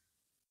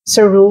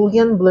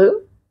cerulean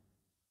blue.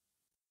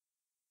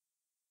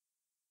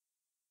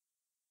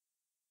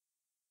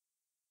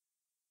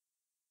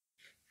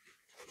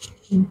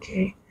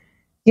 Okay.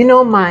 You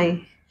know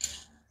I'm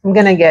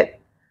gonna get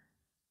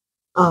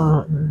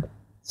um,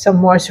 some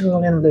more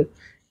cerulean blue.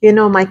 You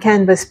know, my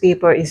canvas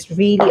paper is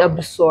really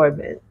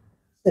absorbent.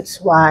 That's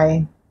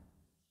why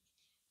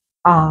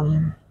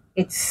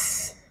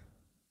it's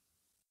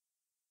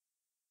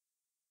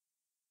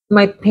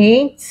my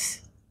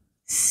paints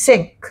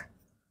sip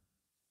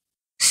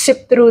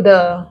through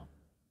the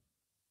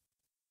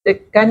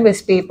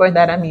canvas paper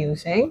that I'm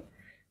using.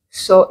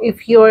 So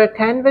if your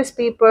canvas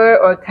paper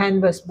or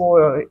canvas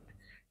board,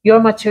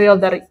 your material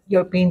that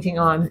you're painting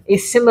on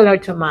is similar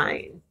to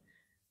mine,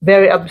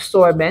 very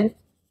absorbent,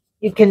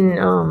 you can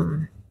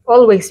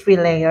always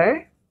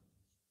relayer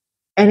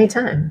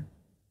anytime.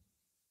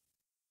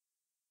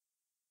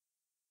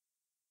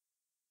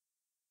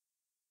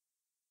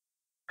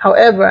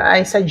 However,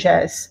 I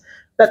suggest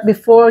that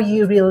before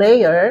you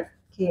relayer,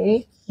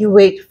 okay, you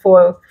wait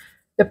for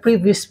the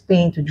previous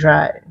paint to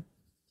dry,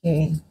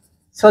 okay,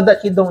 so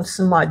that you don't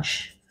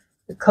smudge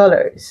the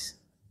colors.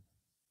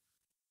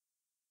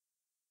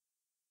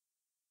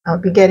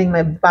 I'll be getting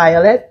my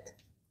violet.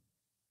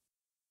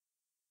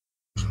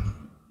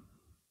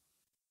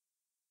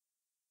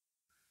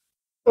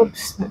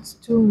 Oops, that's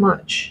too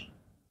much.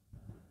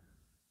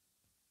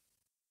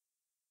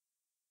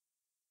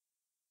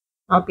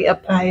 I'll be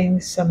applying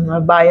some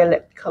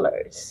violet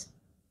colors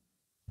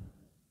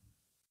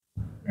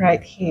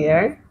right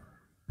here.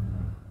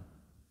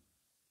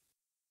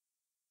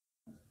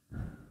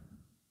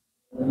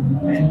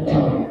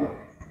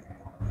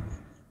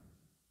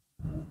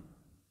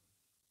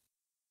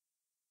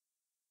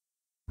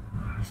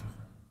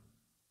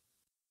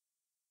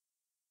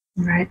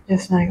 Right,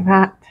 just like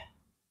that.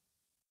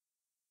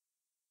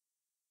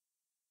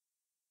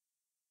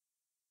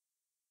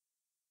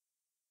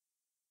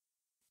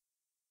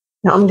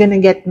 Now I'm gonna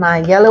get my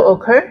yellow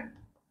ochre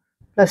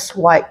plus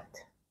white.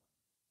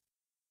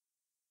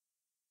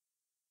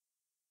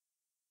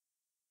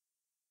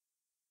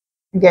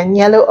 Again,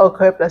 yellow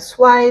ochre plus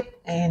white,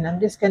 and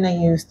I'm just gonna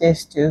use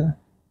this to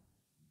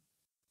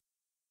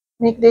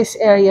make this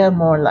area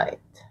more light.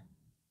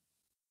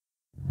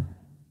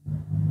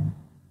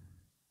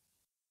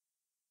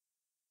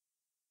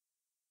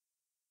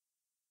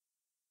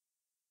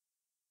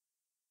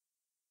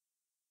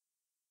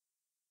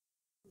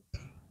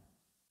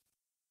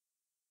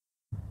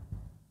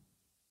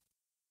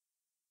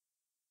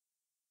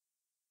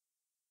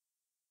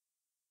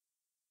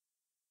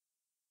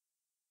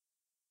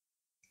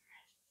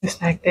 Just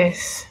like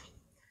this.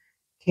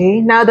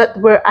 Okay, now that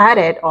we're at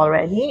it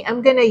already,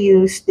 I'm gonna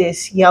use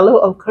this yellow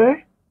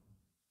ochre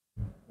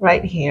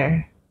right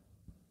here.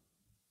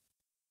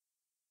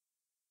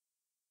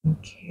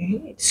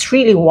 Okay, it's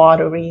really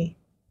watery.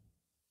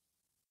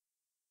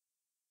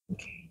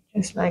 Okay,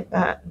 just like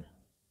that.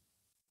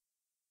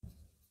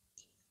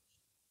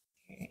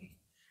 Okay.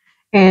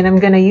 And I'm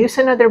gonna use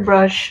another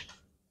brush.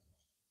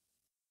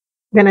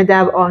 I'm gonna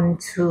dab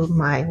onto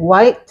my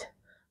white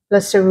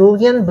plus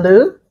cerulean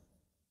blue.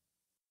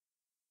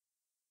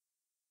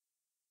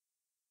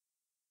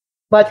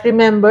 But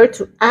remember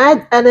to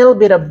add a little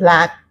bit of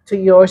black to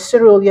your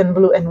cerulean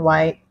blue and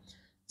white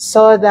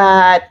so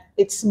that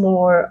it's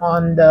more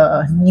on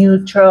the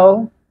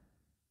neutral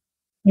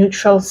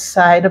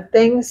side of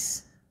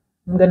things.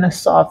 I'm gonna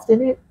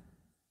soften it.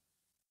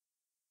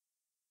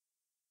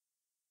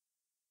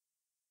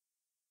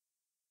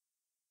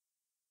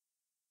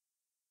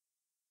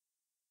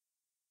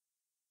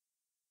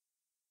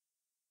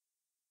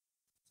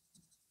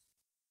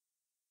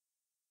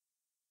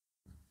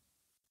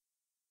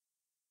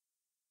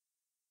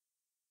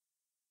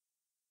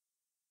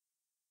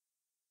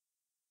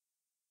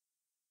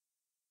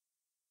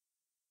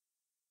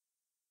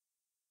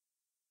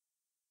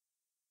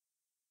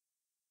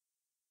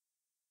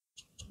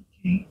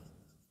 Okay.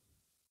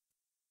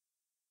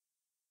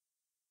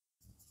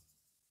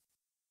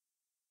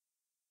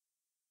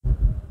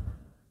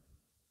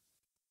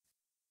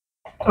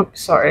 Oh,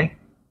 sorry.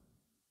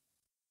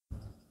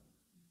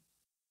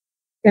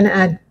 Gonna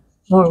add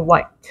more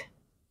white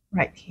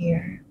right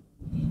here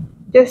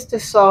just to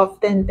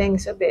soften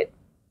things a bit.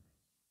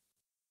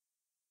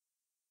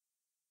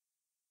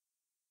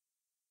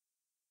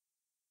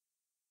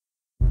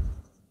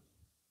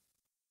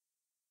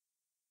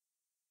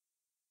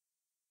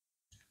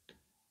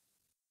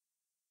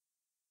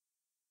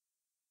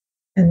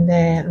 And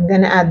then I'm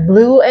gonna add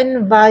blue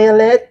and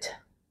violet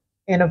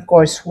and of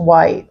course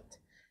white.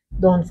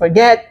 Don't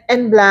forget,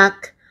 and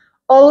black.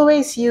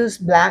 Always use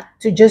black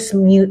to just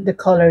mute the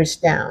colors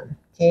down,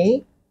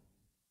 okay?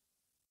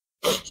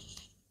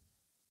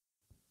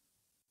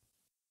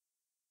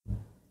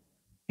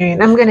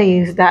 And I'm gonna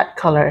use that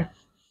color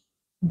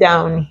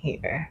down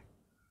here.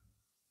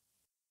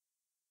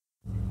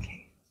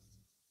 Okay.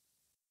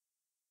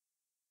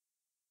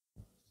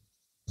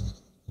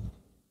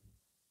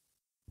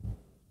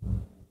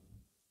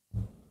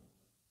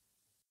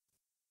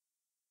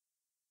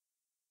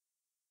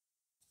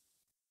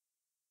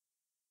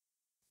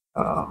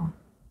 Oh.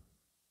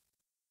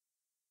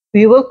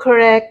 We will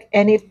correct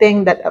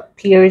anything that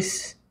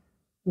appears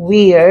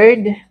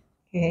weird.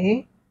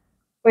 Okay.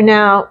 For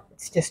now,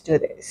 let's just do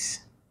this.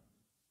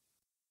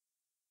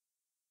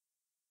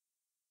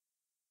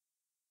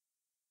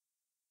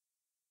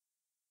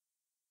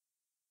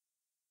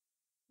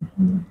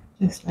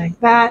 Just like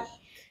that.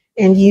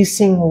 And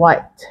using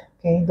white.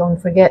 Okay, don't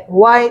forget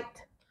white.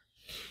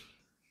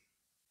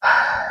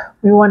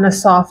 We want to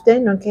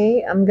soften.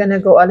 Okay, I'm gonna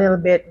go a little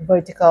bit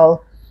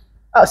vertical.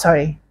 Oh,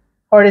 sorry,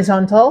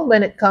 horizontal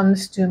when it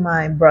comes to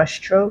my brush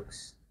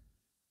strokes.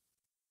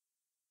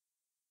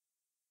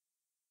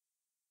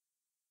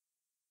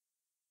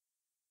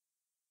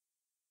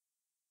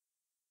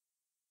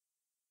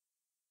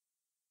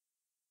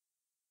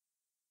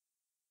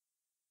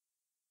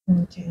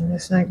 Okay,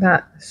 just like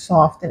that.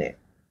 Soften it.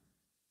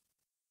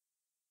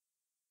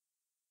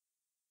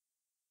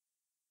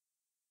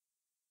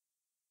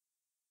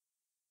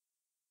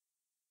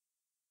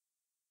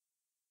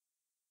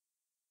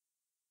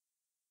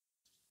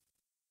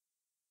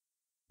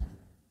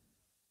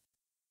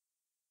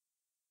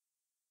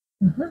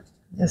 Mhm.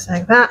 Just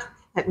like that.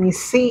 Let me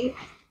see.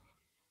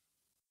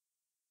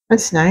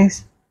 That's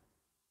nice.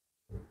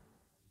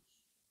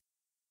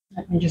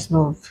 Let me just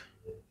move.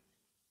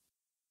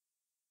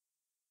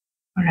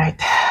 All right.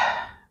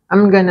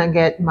 I'm gonna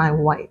get my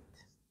white.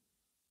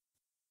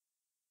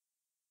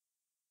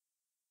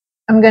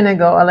 I'm gonna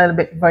go a little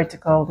bit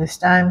vertical this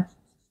time.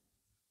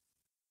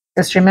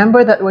 Just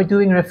remember that we're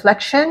doing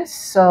reflections,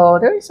 so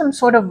there is some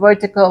sort of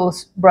vertical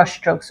brush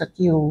strokes that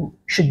you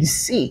should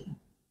see.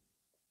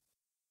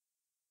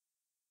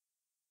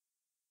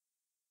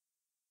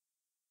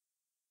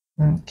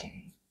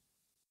 Okay.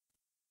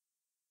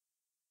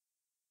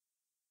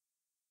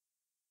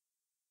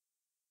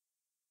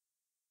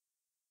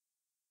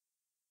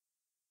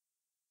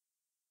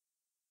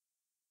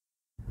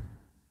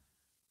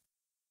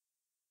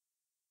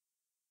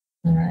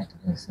 All right,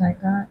 just like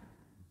that.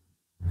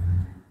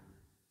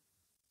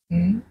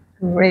 Okay,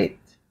 great.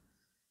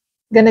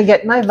 Gonna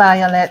get my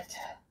violet.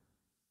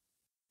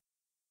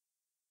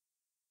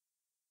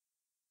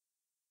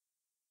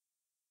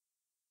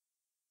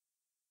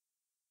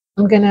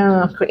 I'm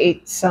gonna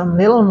create some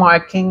little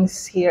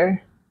markings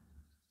here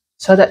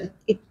so that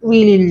it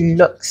really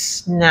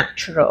looks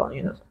natural,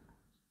 you know.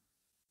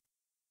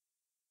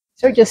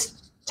 So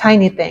just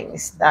tiny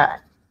things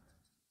that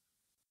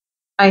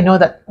I know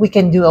that we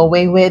can do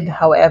away with.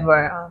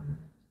 However,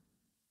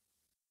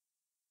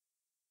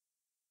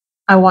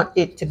 I want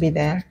it to be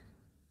there.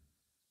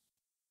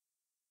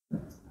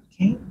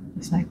 Okay,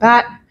 just like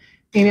that.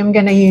 Maybe I'm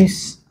gonna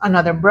use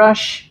another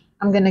brush.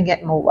 I'm gonna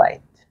get more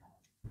white.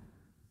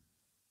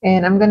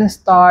 And I'm gonna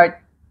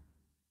start,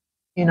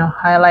 you know,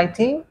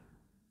 highlighting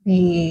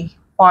the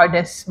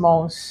farthest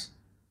most,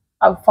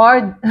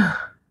 far,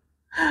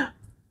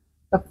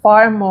 the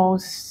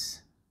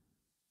farmost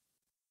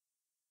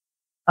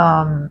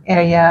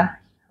area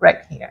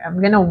right here.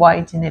 I'm gonna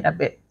whiten it a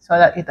bit so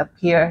that it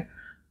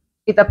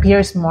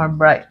appears more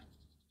bright.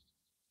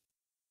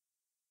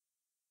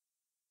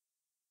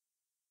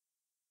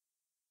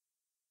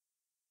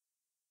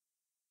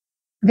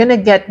 I'm gonna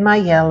get my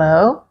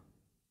yellow.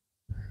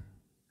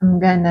 I'm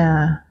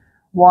gonna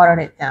water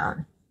it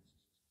down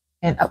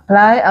and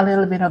apply a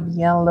little bit of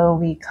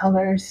yellowy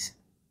colors.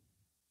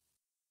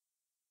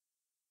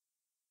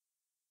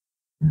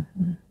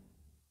 Mhm.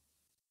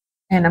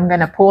 And I'm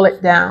gonna pull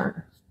it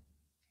down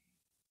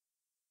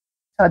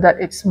so that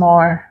it's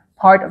more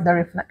part of the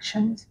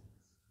reflections.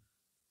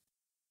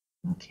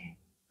 Okay,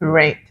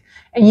 great.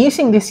 And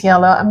using this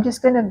yellow, I'm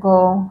just gonna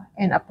go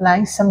and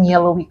apply some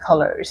yellowy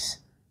colors.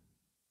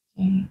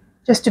 Okay,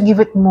 just to give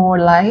it more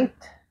light.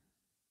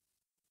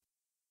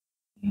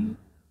 Okay.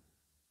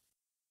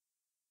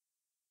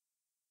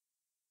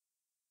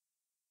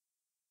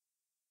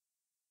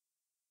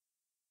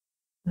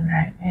 All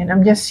right, and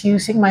I'm just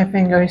using my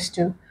fingers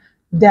to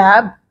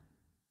dab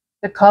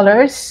the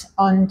colors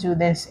onto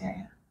this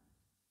area.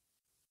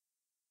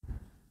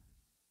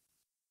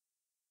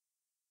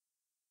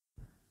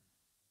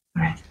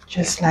 All right,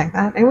 just like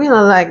that. I really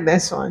like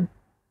this one.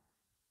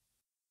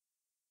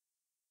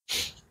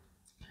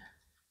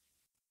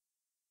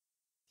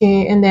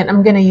 Okay, and then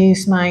I'm gonna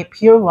use my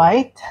pure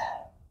white.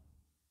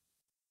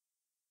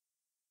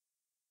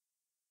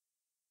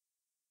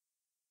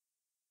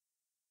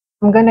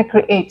 I'm gonna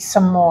create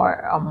some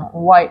more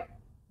white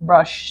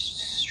brush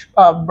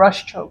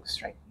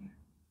strokes right here.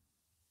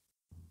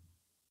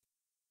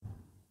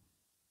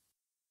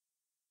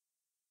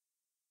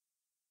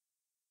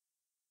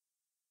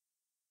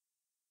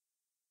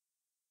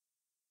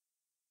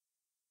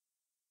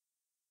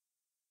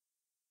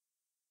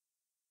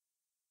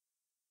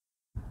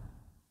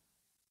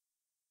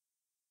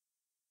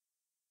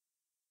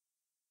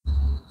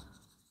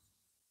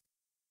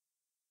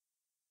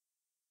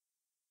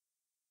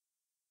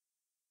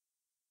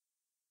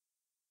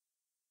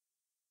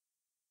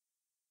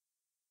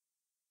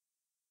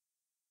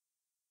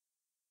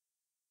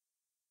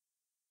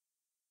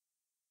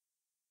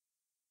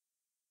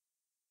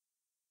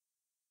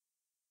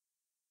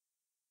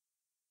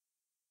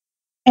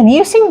 And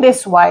using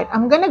this white,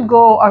 I'm going to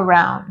go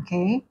around,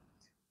 okay?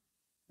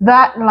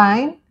 That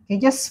line, okay,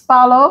 just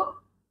follow,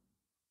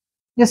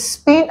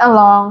 just paint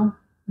along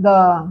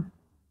the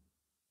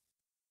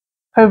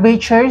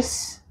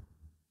curvatures,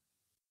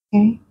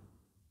 okay,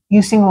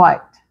 using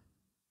white.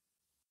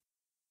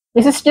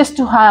 This is just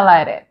to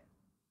highlight it.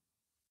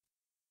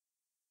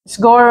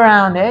 Just go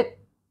around it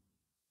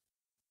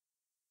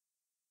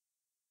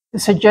to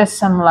suggest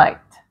some light.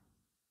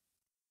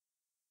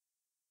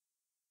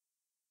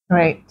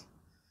 Great.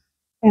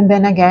 And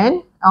then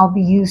again, I'll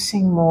be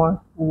using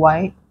more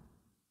white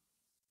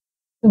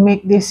to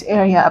make this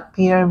area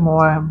appear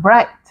more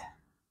bright.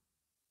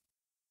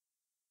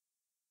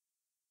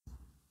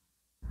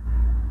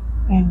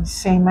 In the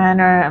same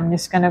manner, I'm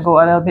just going to go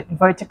a little bit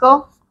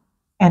vertical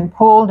and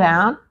pull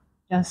down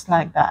just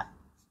like that.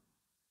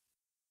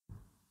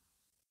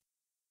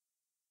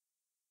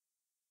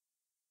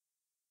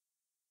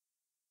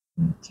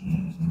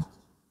 Okay.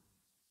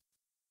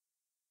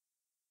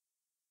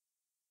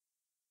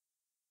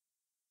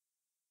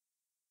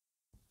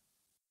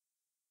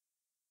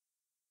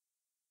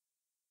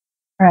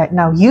 All right,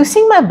 now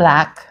using my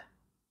black,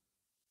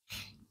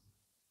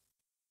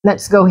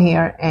 let's go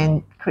here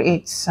and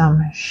create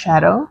some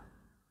shadow.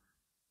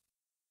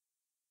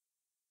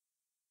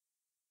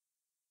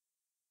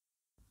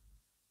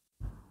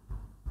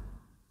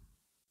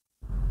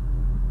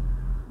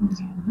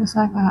 Okay, just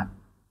like that.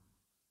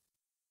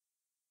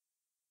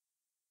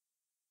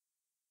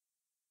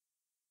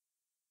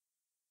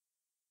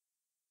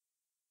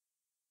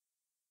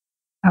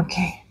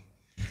 Okay.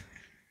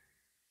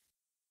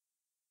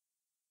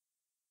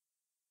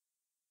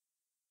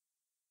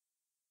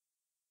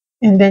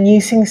 And then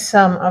using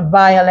some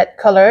violet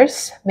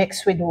colors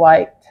mixed with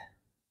white.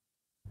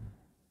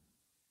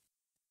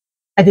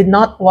 I did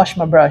not wash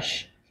my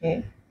brush,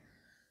 okay?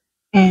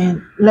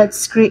 And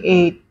let's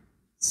create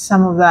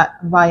some of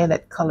that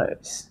violet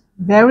colors.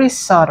 Very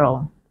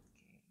subtle.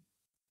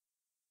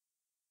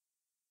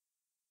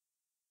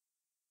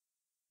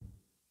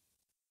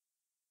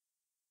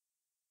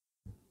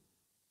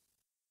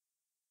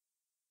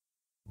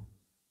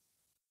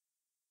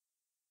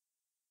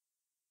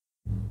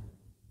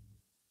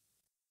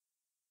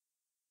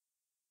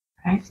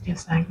 Right,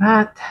 just like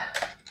that.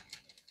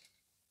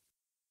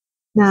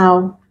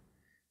 Now,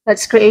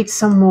 let's create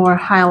some more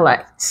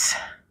highlights.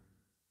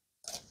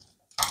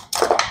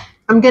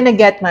 I'm gonna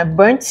get my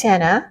burnt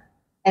sienna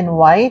and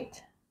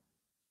white.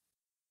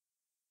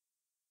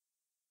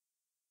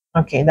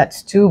 Okay,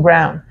 that's too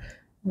brown.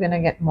 I'm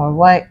gonna get more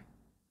white.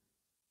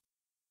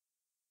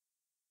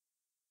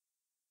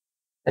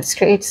 Let's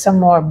create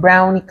some more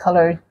browny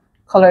colored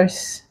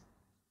colors.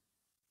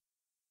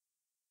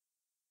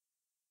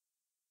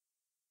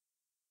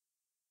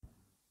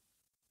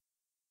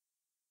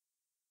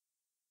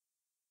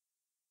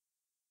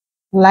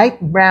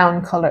 Light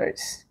brown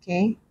colors,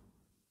 okay?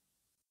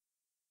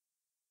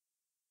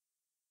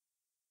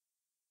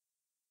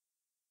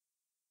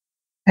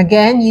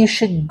 Again, you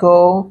should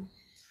go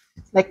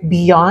like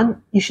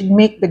beyond. You should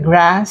make the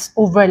grass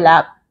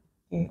overlap,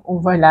 okay?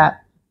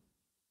 Overlap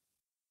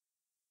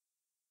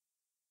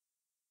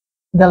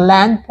the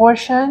land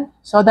portion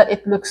so that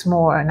it looks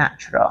more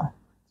natural,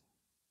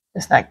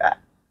 just like that.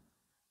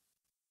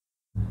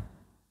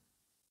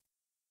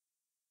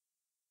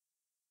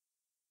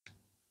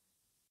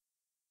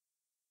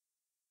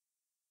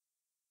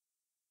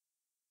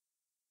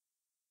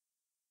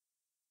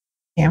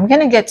 Okay, I'm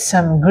gonna get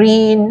some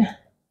green,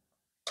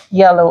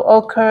 yellow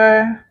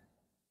ochre.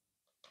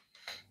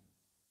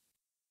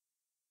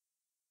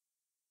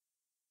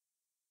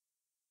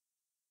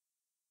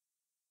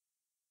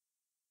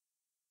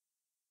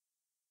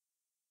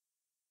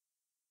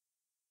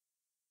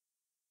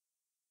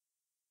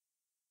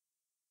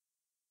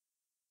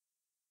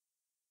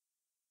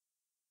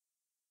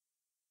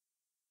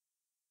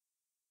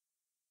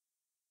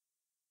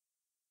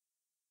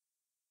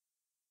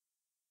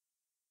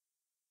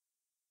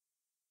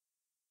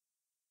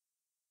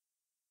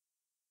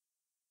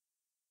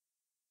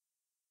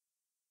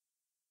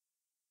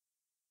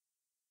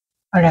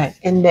 All right,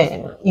 and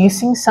then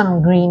using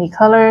some greeny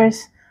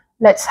colors,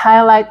 let's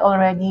highlight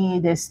already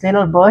this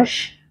little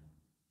bush.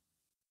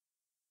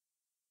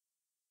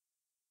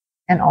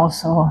 And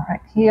also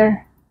right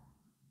here.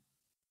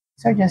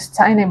 So just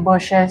tiny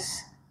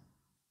bushes.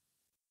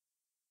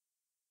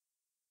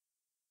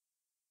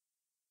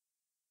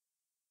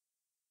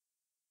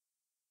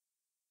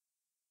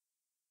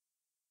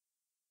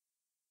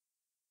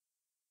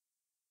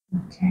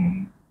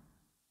 Okay.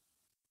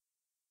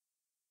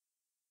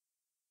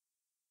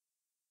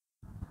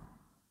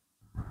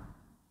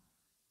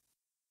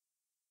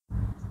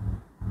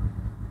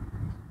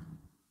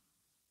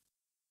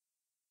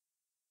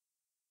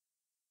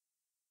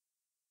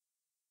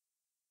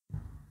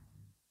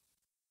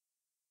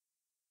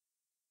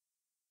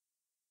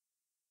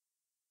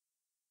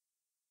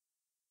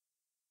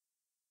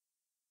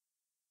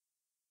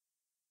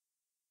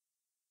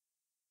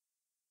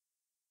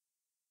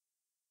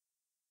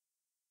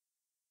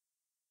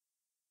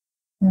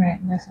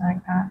 Right, just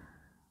like that.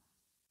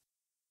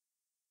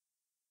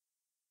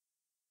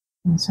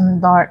 And some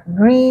dark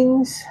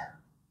greens.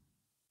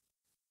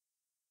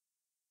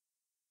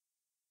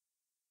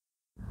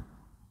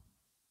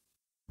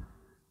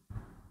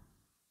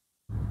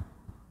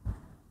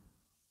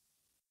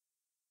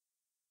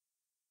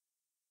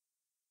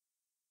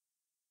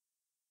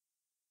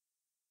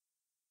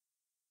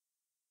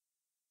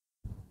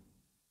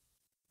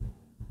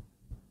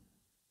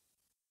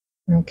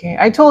 Okay,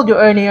 I told you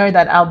earlier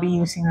that I'll be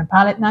using a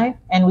palette knife,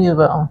 and we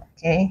will,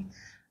 okay?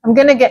 I'm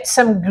gonna get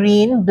some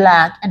green,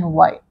 black, and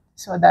white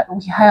so that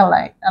we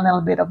highlight a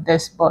little bit of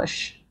this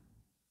bush.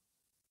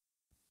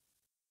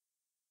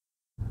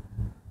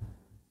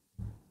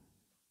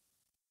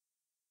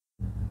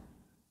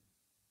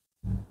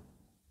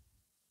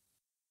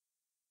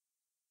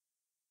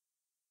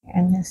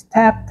 And just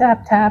tap,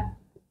 tap, tap.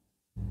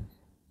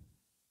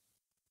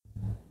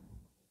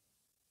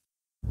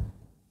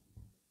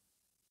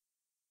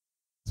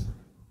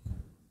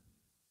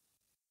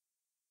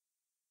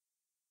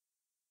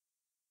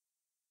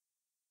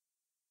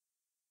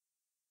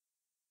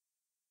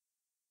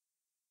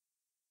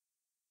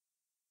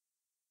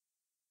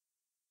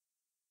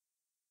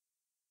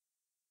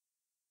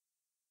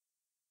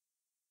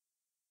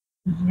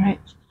 All right.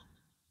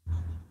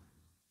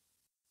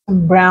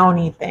 Some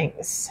brownie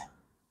things.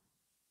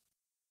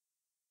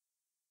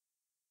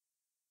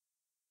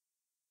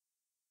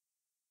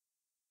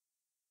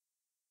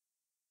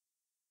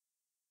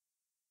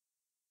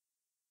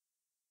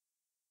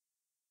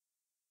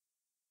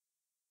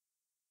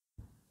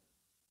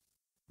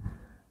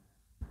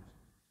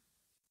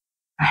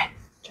 Right,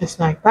 just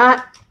like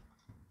that.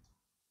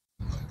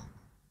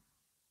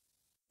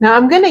 Now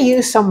I'm gonna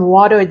use some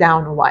watered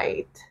down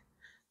white.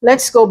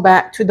 Let's go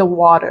back to the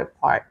water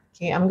part.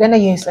 Okay, I'm gonna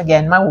use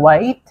again my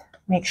white.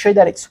 Make sure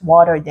that it's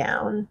watered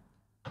down.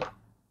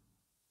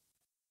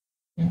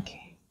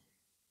 Okay,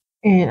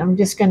 and I'm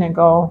just gonna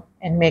go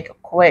and make a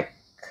quick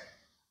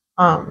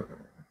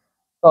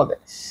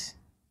this,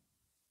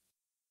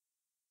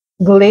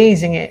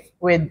 glazing it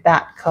with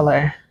that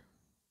color.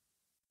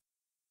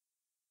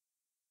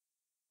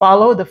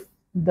 Follow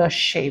the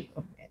shape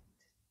of it.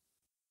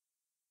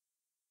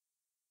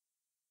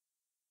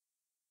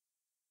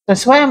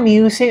 That's why I'm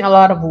using a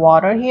lot of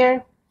water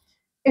here,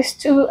 is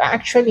to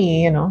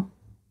actually,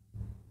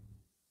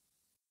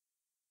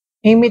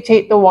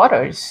 imitate the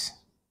waters.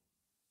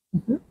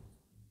 Mhm.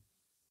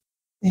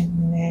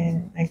 And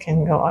then I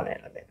can go a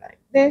little bit like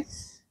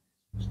this.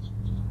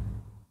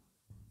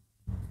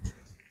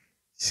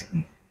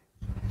 See.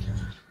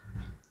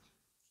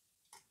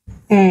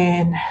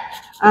 And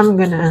I'm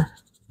gonna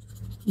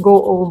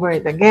go over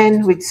it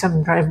again with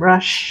some dry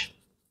brush.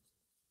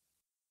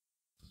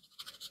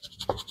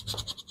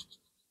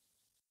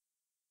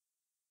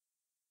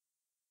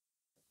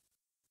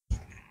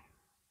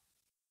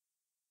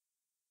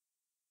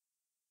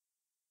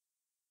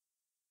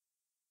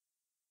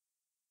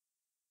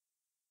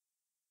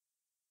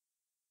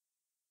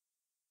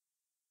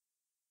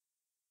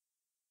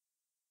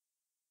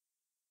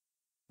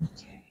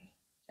 Okay,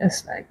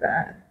 just like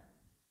that.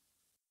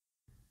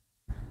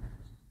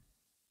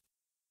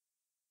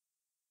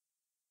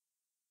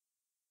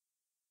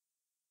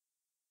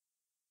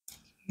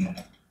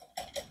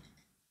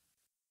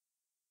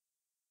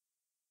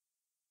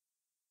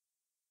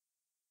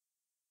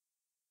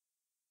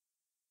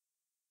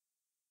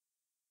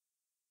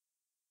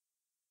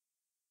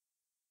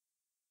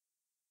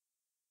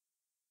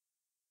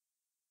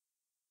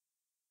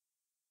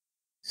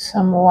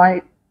 Some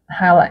white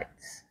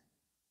highlights.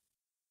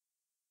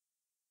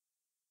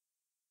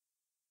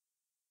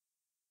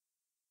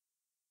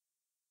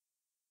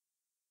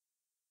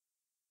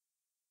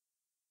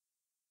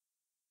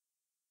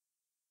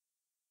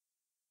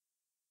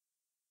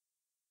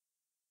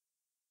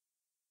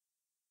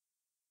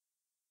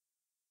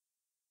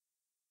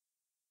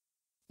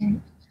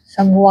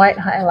 Some white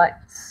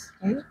highlights.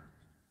 Okay?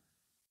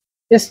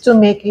 Just to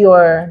make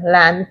your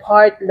land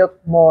part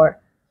look more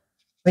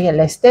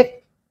realistic.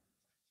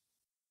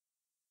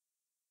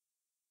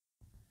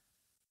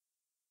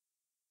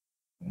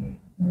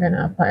 I'm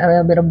gonna apply a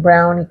little bit of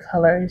brownie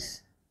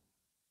colors.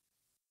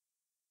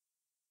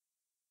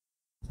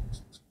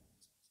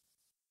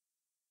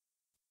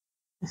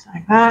 Just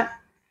like that.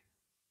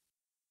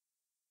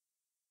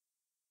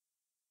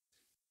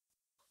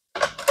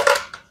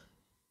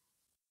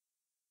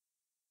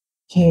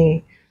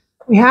 Okay,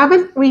 we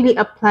haven't really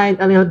applied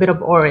a little bit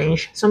of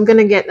orange, so I'm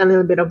gonna get a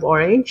little bit of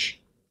orange.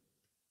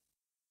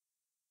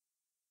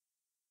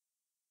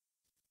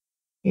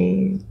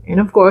 Okay. And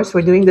of course,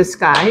 we're doing the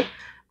sky.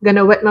 I'm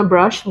gonna wet my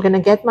brush. I'm gonna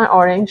get my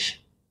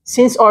orange.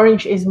 Since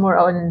orange is more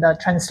on the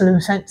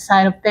translucent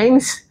side of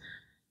things,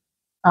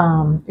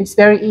 it's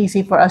very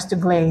easy for us to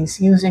glaze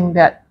using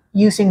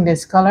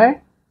this color.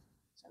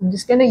 So I'm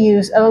just gonna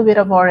use a little bit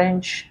of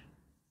orange.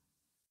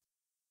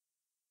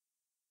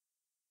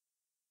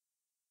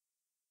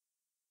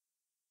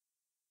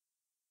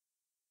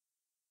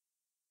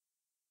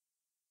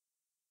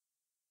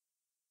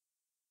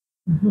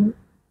 Mm-hmm.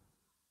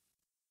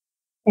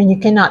 And you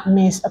cannot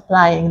miss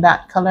applying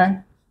that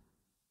color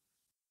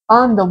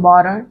on the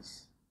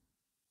waters.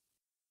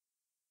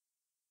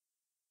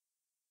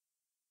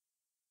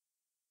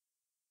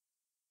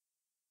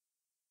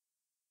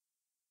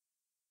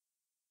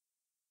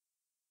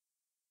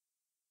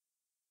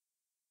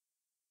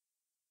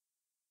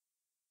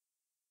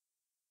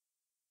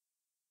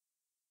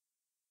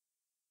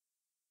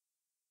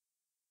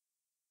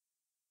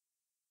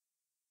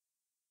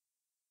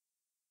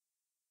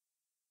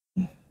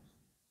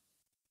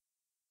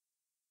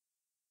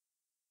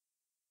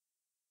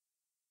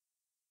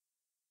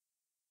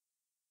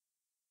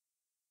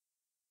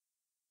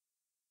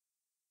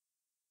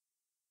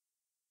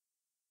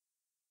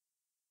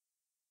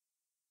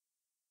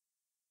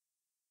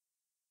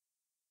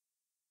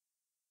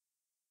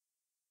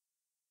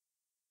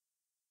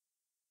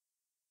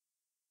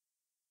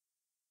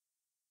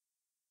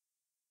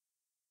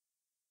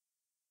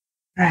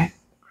 Right,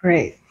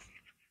 great.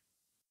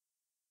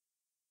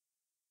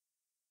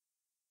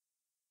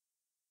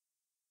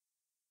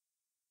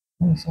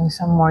 Using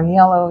some more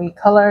yellowy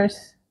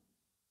colors.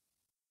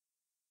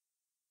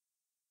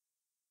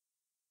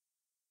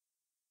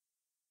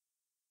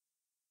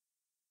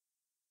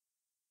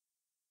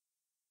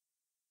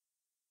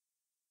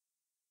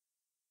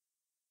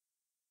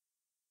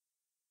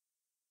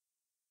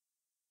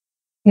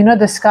 You know,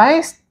 the sky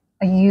is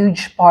a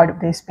huge part of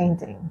this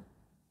painting.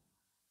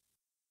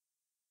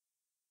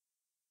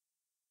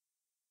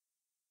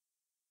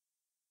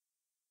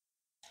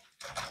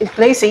 It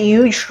plays a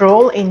huge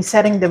role in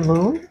setting the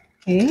mood.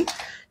 Okay.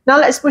 Now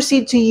let's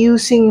proceed to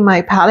using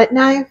my palette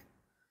knife.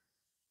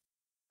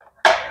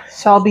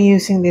 So I'll be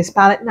using this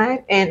palette knife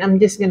and I'm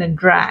just gonna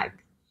drag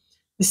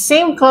the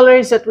same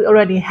colors that we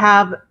already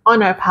have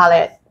on our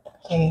palette.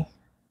 Okay.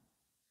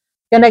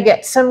 Gonna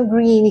get some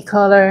greeny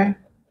color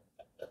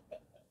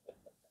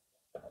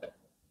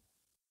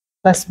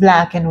plus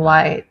black and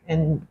white,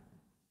 and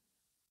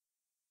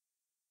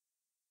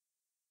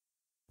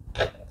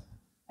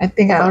I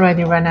think I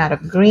already ran out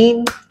of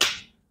green.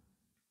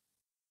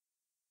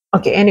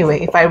 Okay,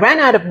 anyway, if I ran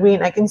out of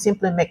green, I can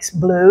simply mix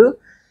blue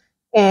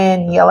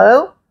and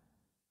yellow.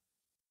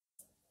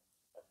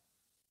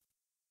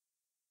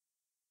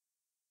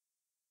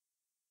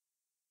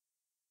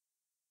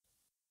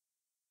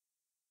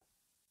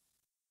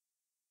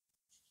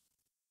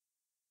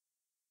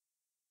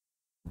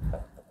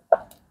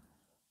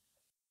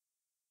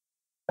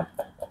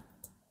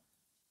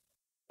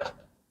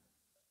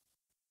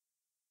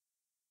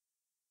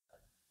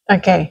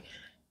 Okay,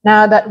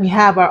 now that we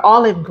have our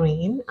olive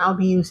green, I'll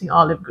be using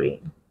olive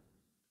green.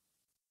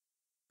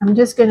 I'm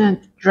just gonna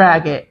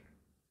drag it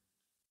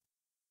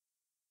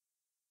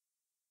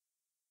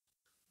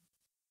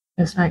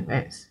just like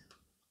this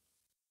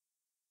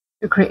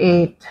to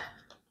create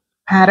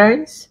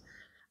patterns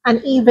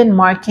and even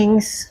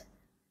markings.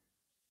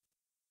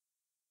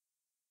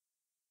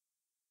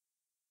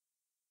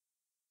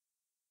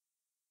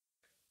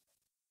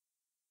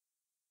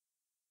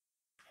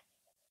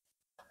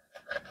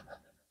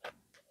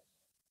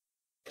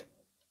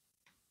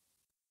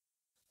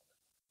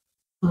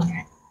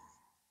 Okay,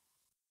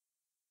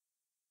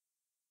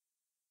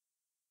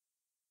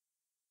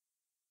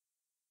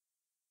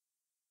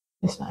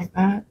 just like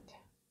that.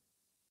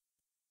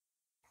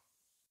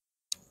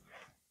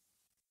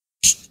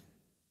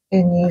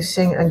 And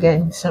using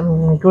again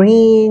some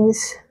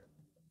greens.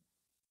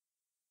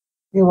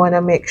 We want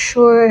to make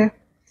sure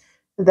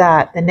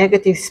that the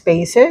negative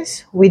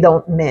spaces we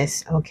don't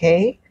miss,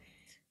 okay?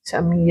 So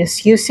I'm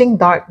just using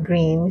dark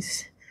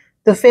greens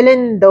to fill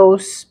in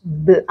those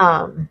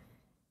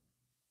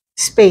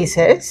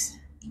spaces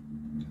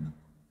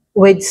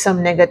with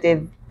some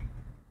negative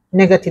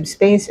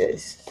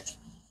spaces.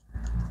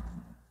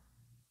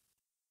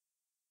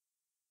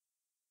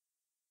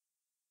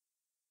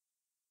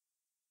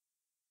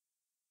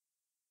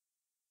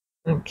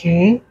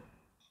 Okay.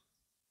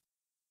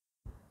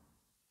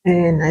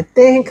 And I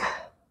think,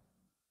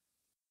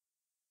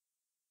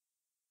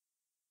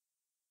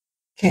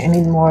 okay, I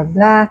need more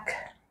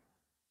black.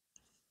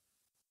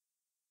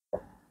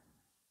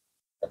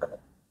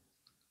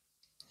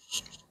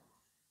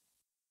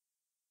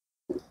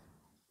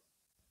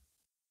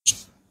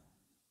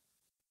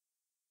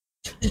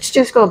 Let's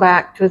just go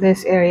back to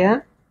this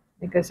area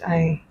because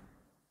I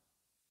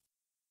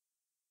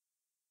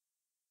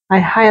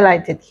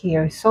highlighted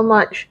here so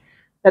much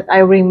that I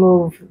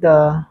removed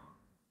the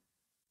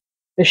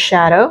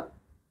shadow.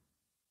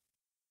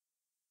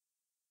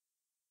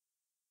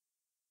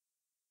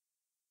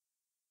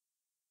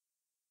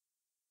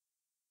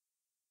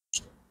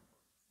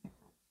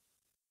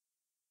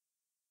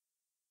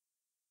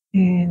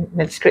 And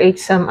let's create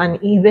some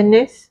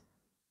unevenness.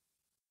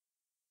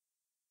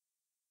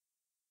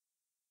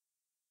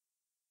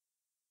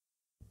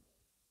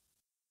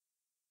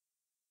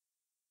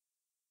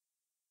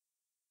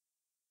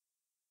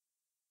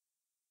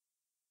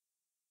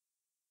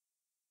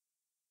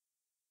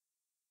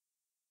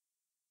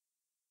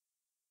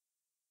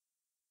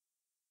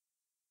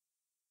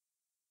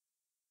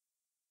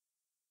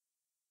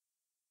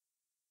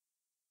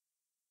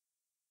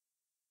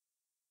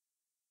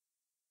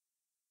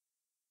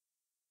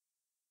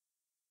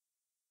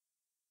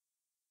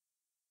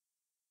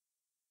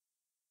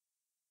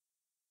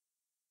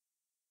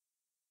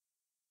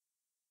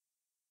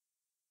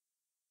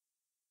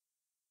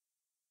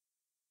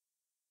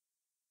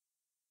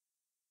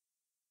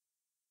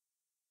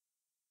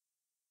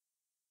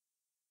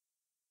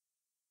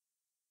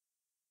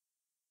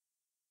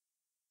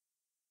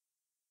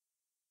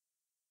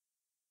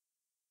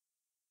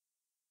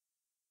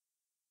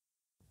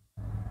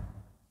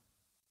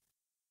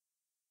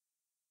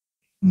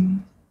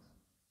 Mm.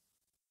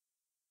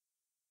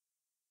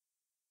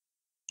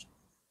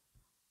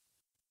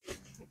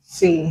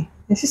 See,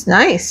 this is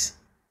nice.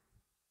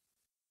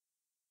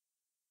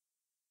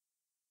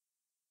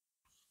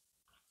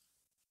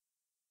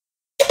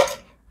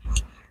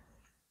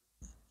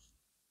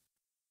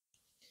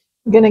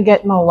 I'm gonna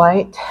get my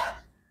white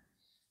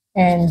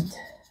and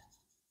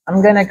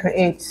I'm gonna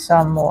create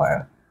some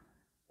more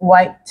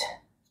white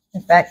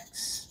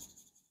effects.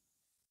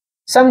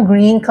 Some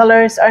green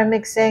colors are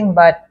mixing,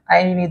 but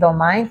I really don't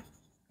mind.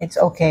 It's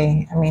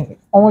okay. I mean, it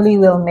only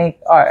will make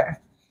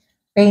our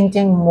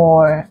painting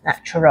more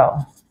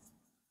natural.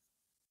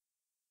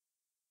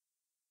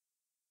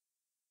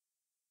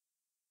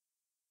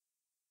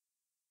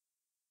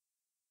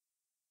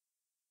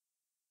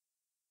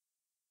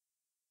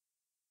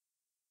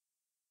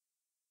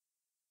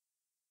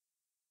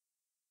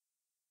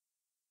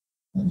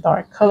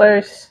 Dark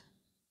colors.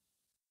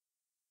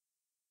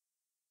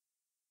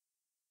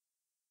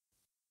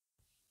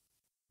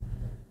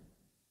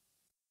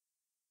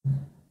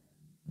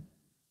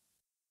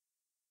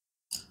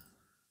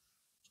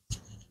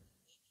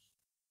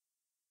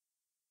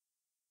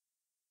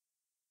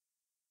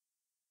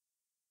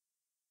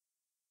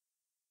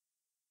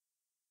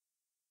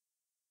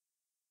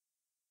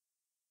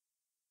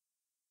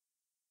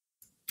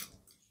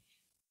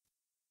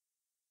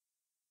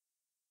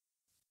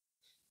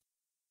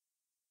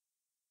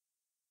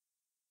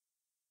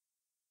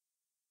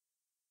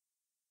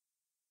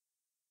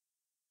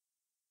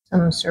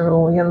 Some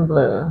cerulean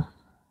blue.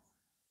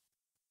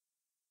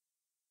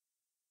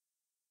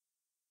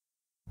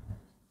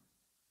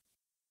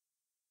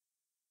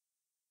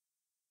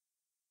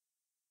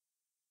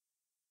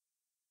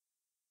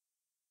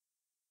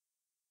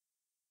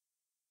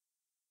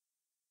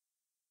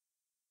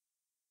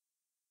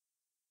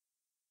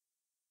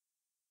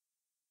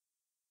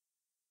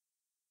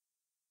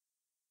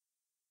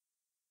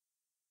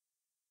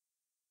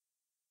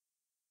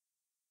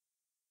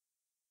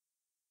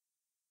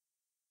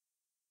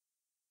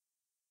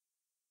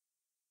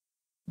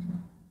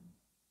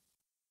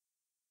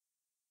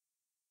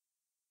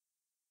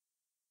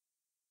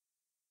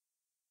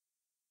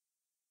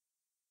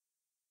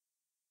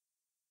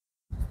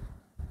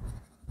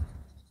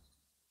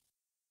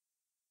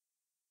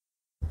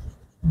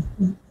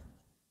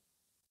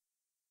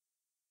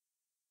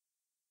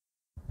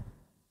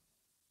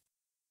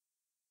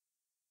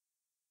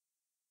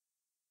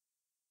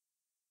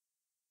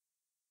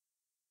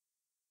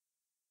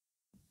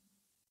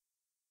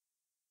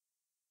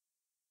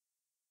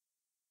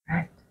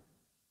 Right.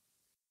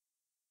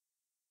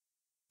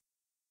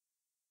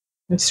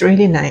 It's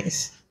really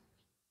nice.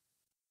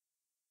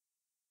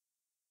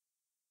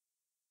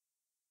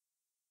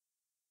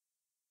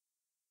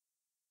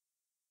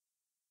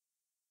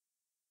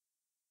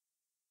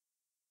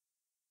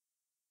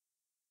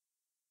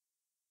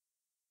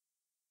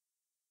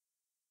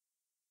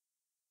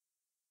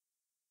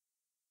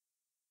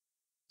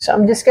 So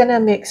I'm just gonna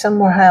make some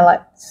more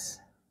highlights.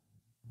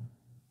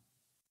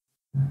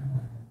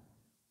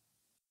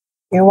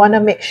 You want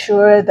to make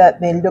sure that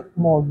they look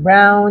more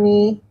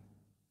browny.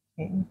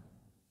 Okay.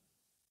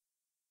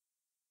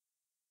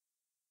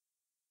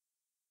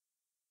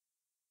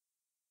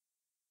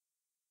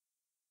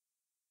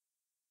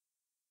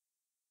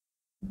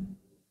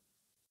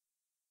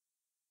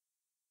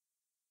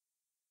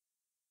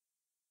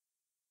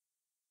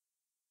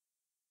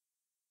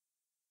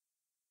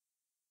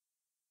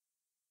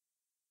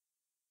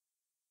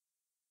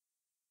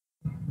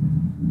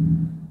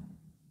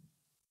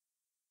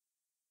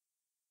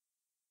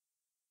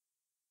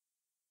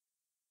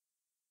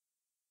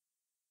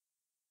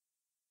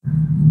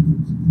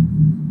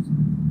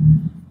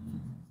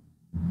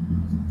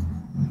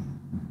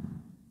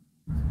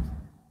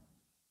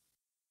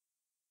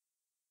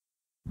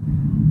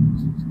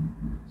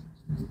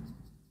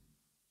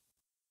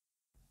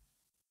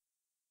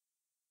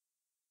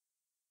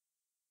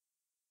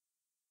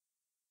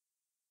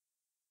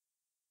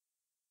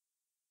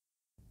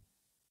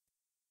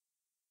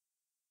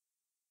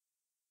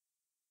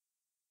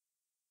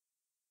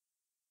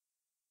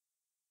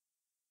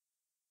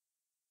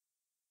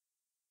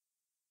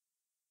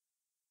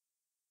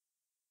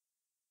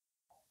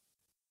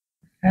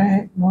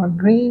 Right, more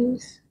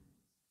greens.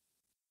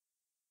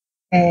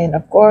 And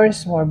of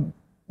course, more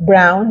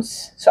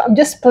browns. So I'm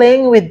just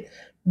playing with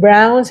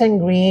browns and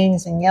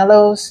greens and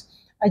yellows.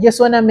 I just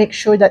want to make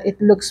sure that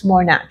it looks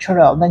more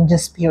natural than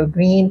just pure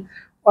green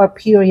or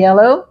pure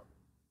yellow.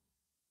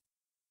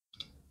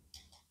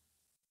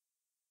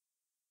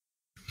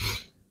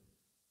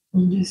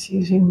 I'm just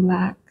using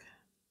black.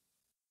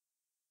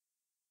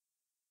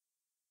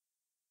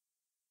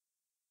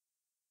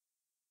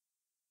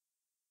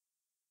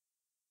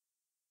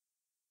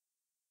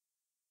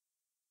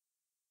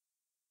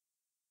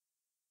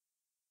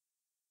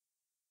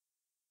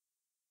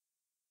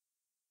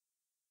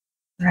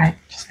 Right,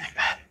 just like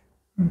that.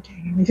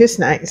 Okay, this is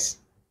nice.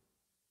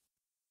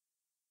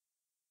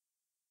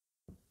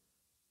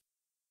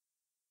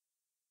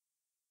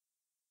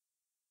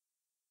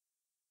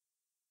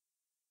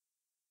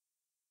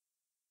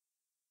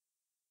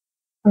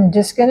 I'm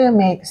just gonna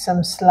make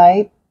some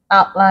slight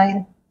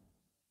outline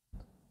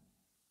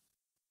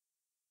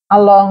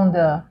along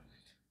the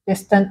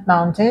distant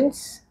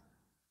mountains.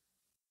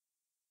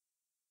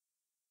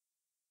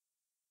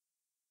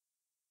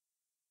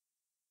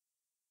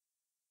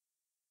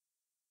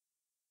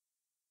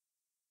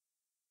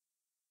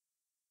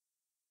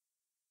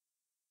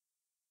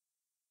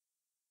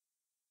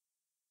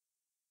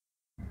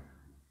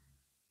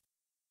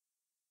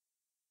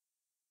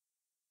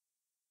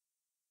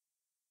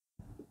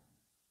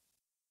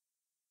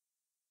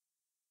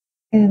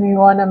 And we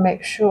want to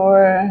make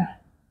sure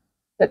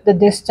that the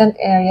distant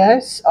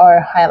areas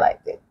are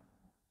highlighted.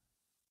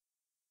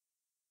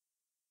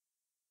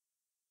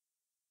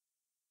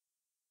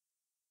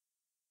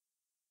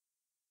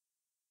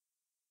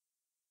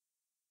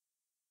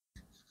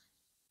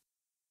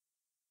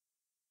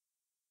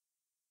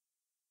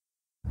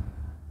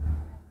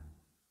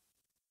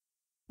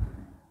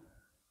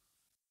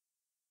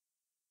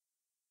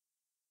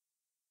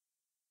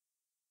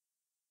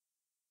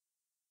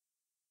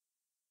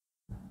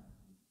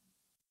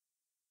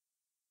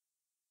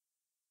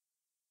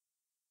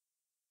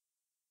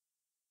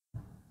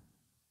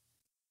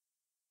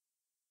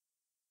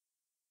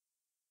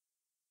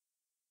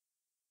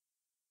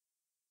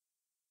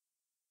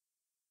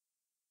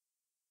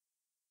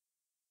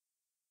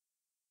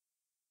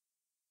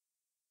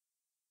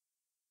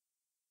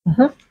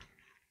 Mhm.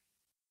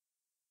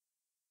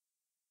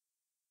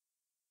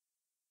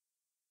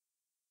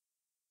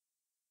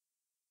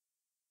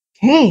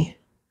 Okay,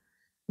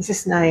 this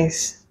is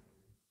nice.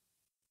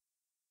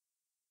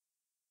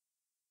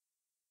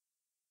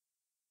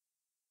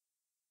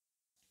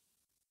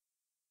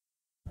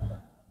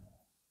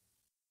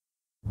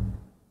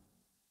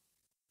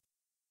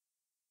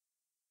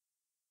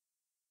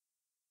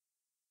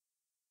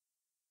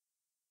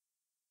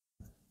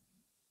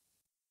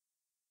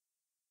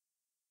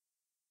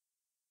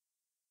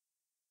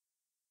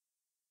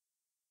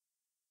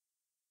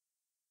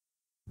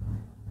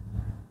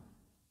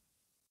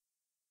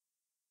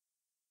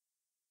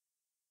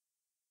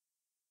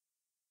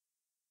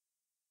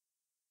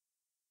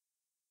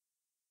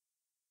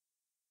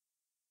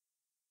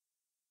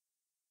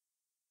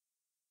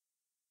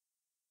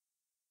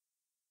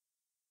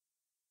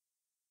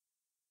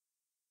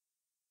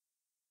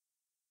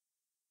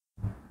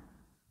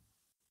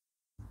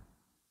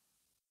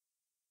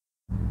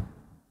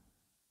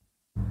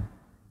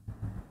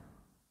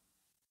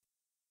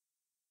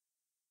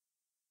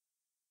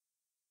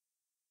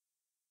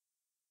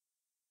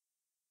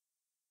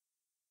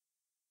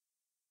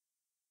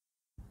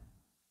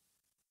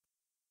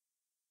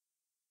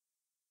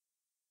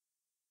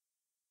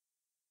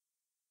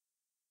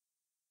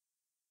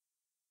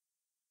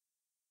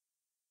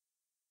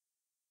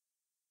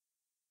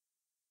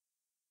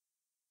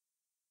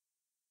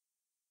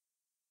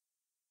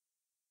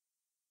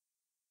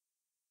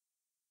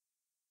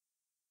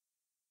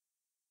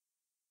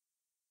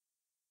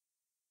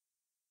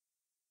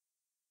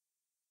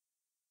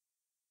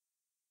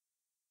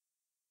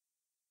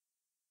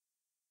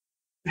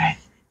 Right.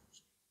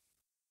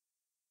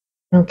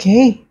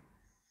 Okay,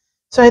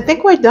 so I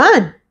think we're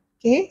done.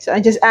 Okay, so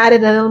I just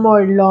added a little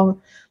more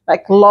long,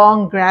 like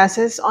long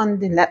grasses on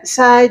the left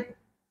side.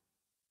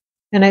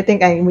 And I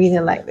think I really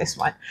like this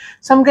one.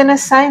 So I'm gonna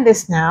sign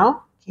this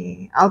now.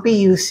 Okay, I'll be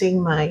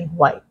using my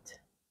white.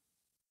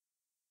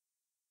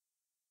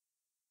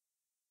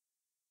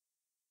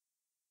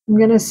 I'm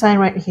gonna sign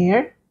right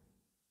here.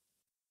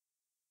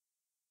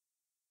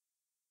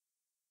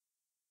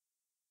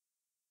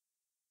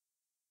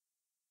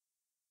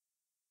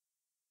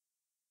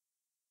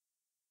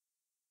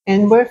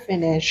 And we're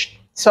finished.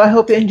 So I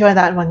hope you enjoy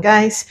that one,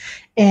 guys.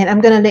 And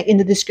I'm gonna link in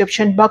the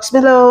description box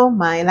below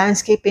my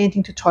landscape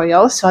painting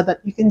tutorial so that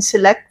you can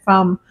select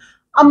from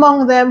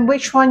among them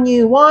which one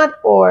you want,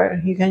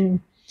 or you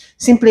can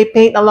simply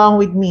paint along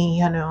with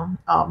me,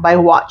 by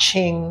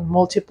watching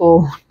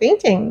multiple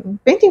painting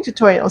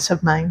tutorials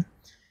of mine.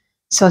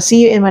 So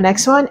see you in my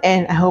next one,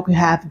 and I hope you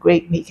have a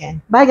great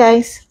weekend. Bye,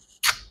 guys.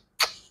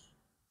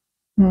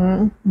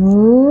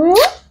 Mm-hmm.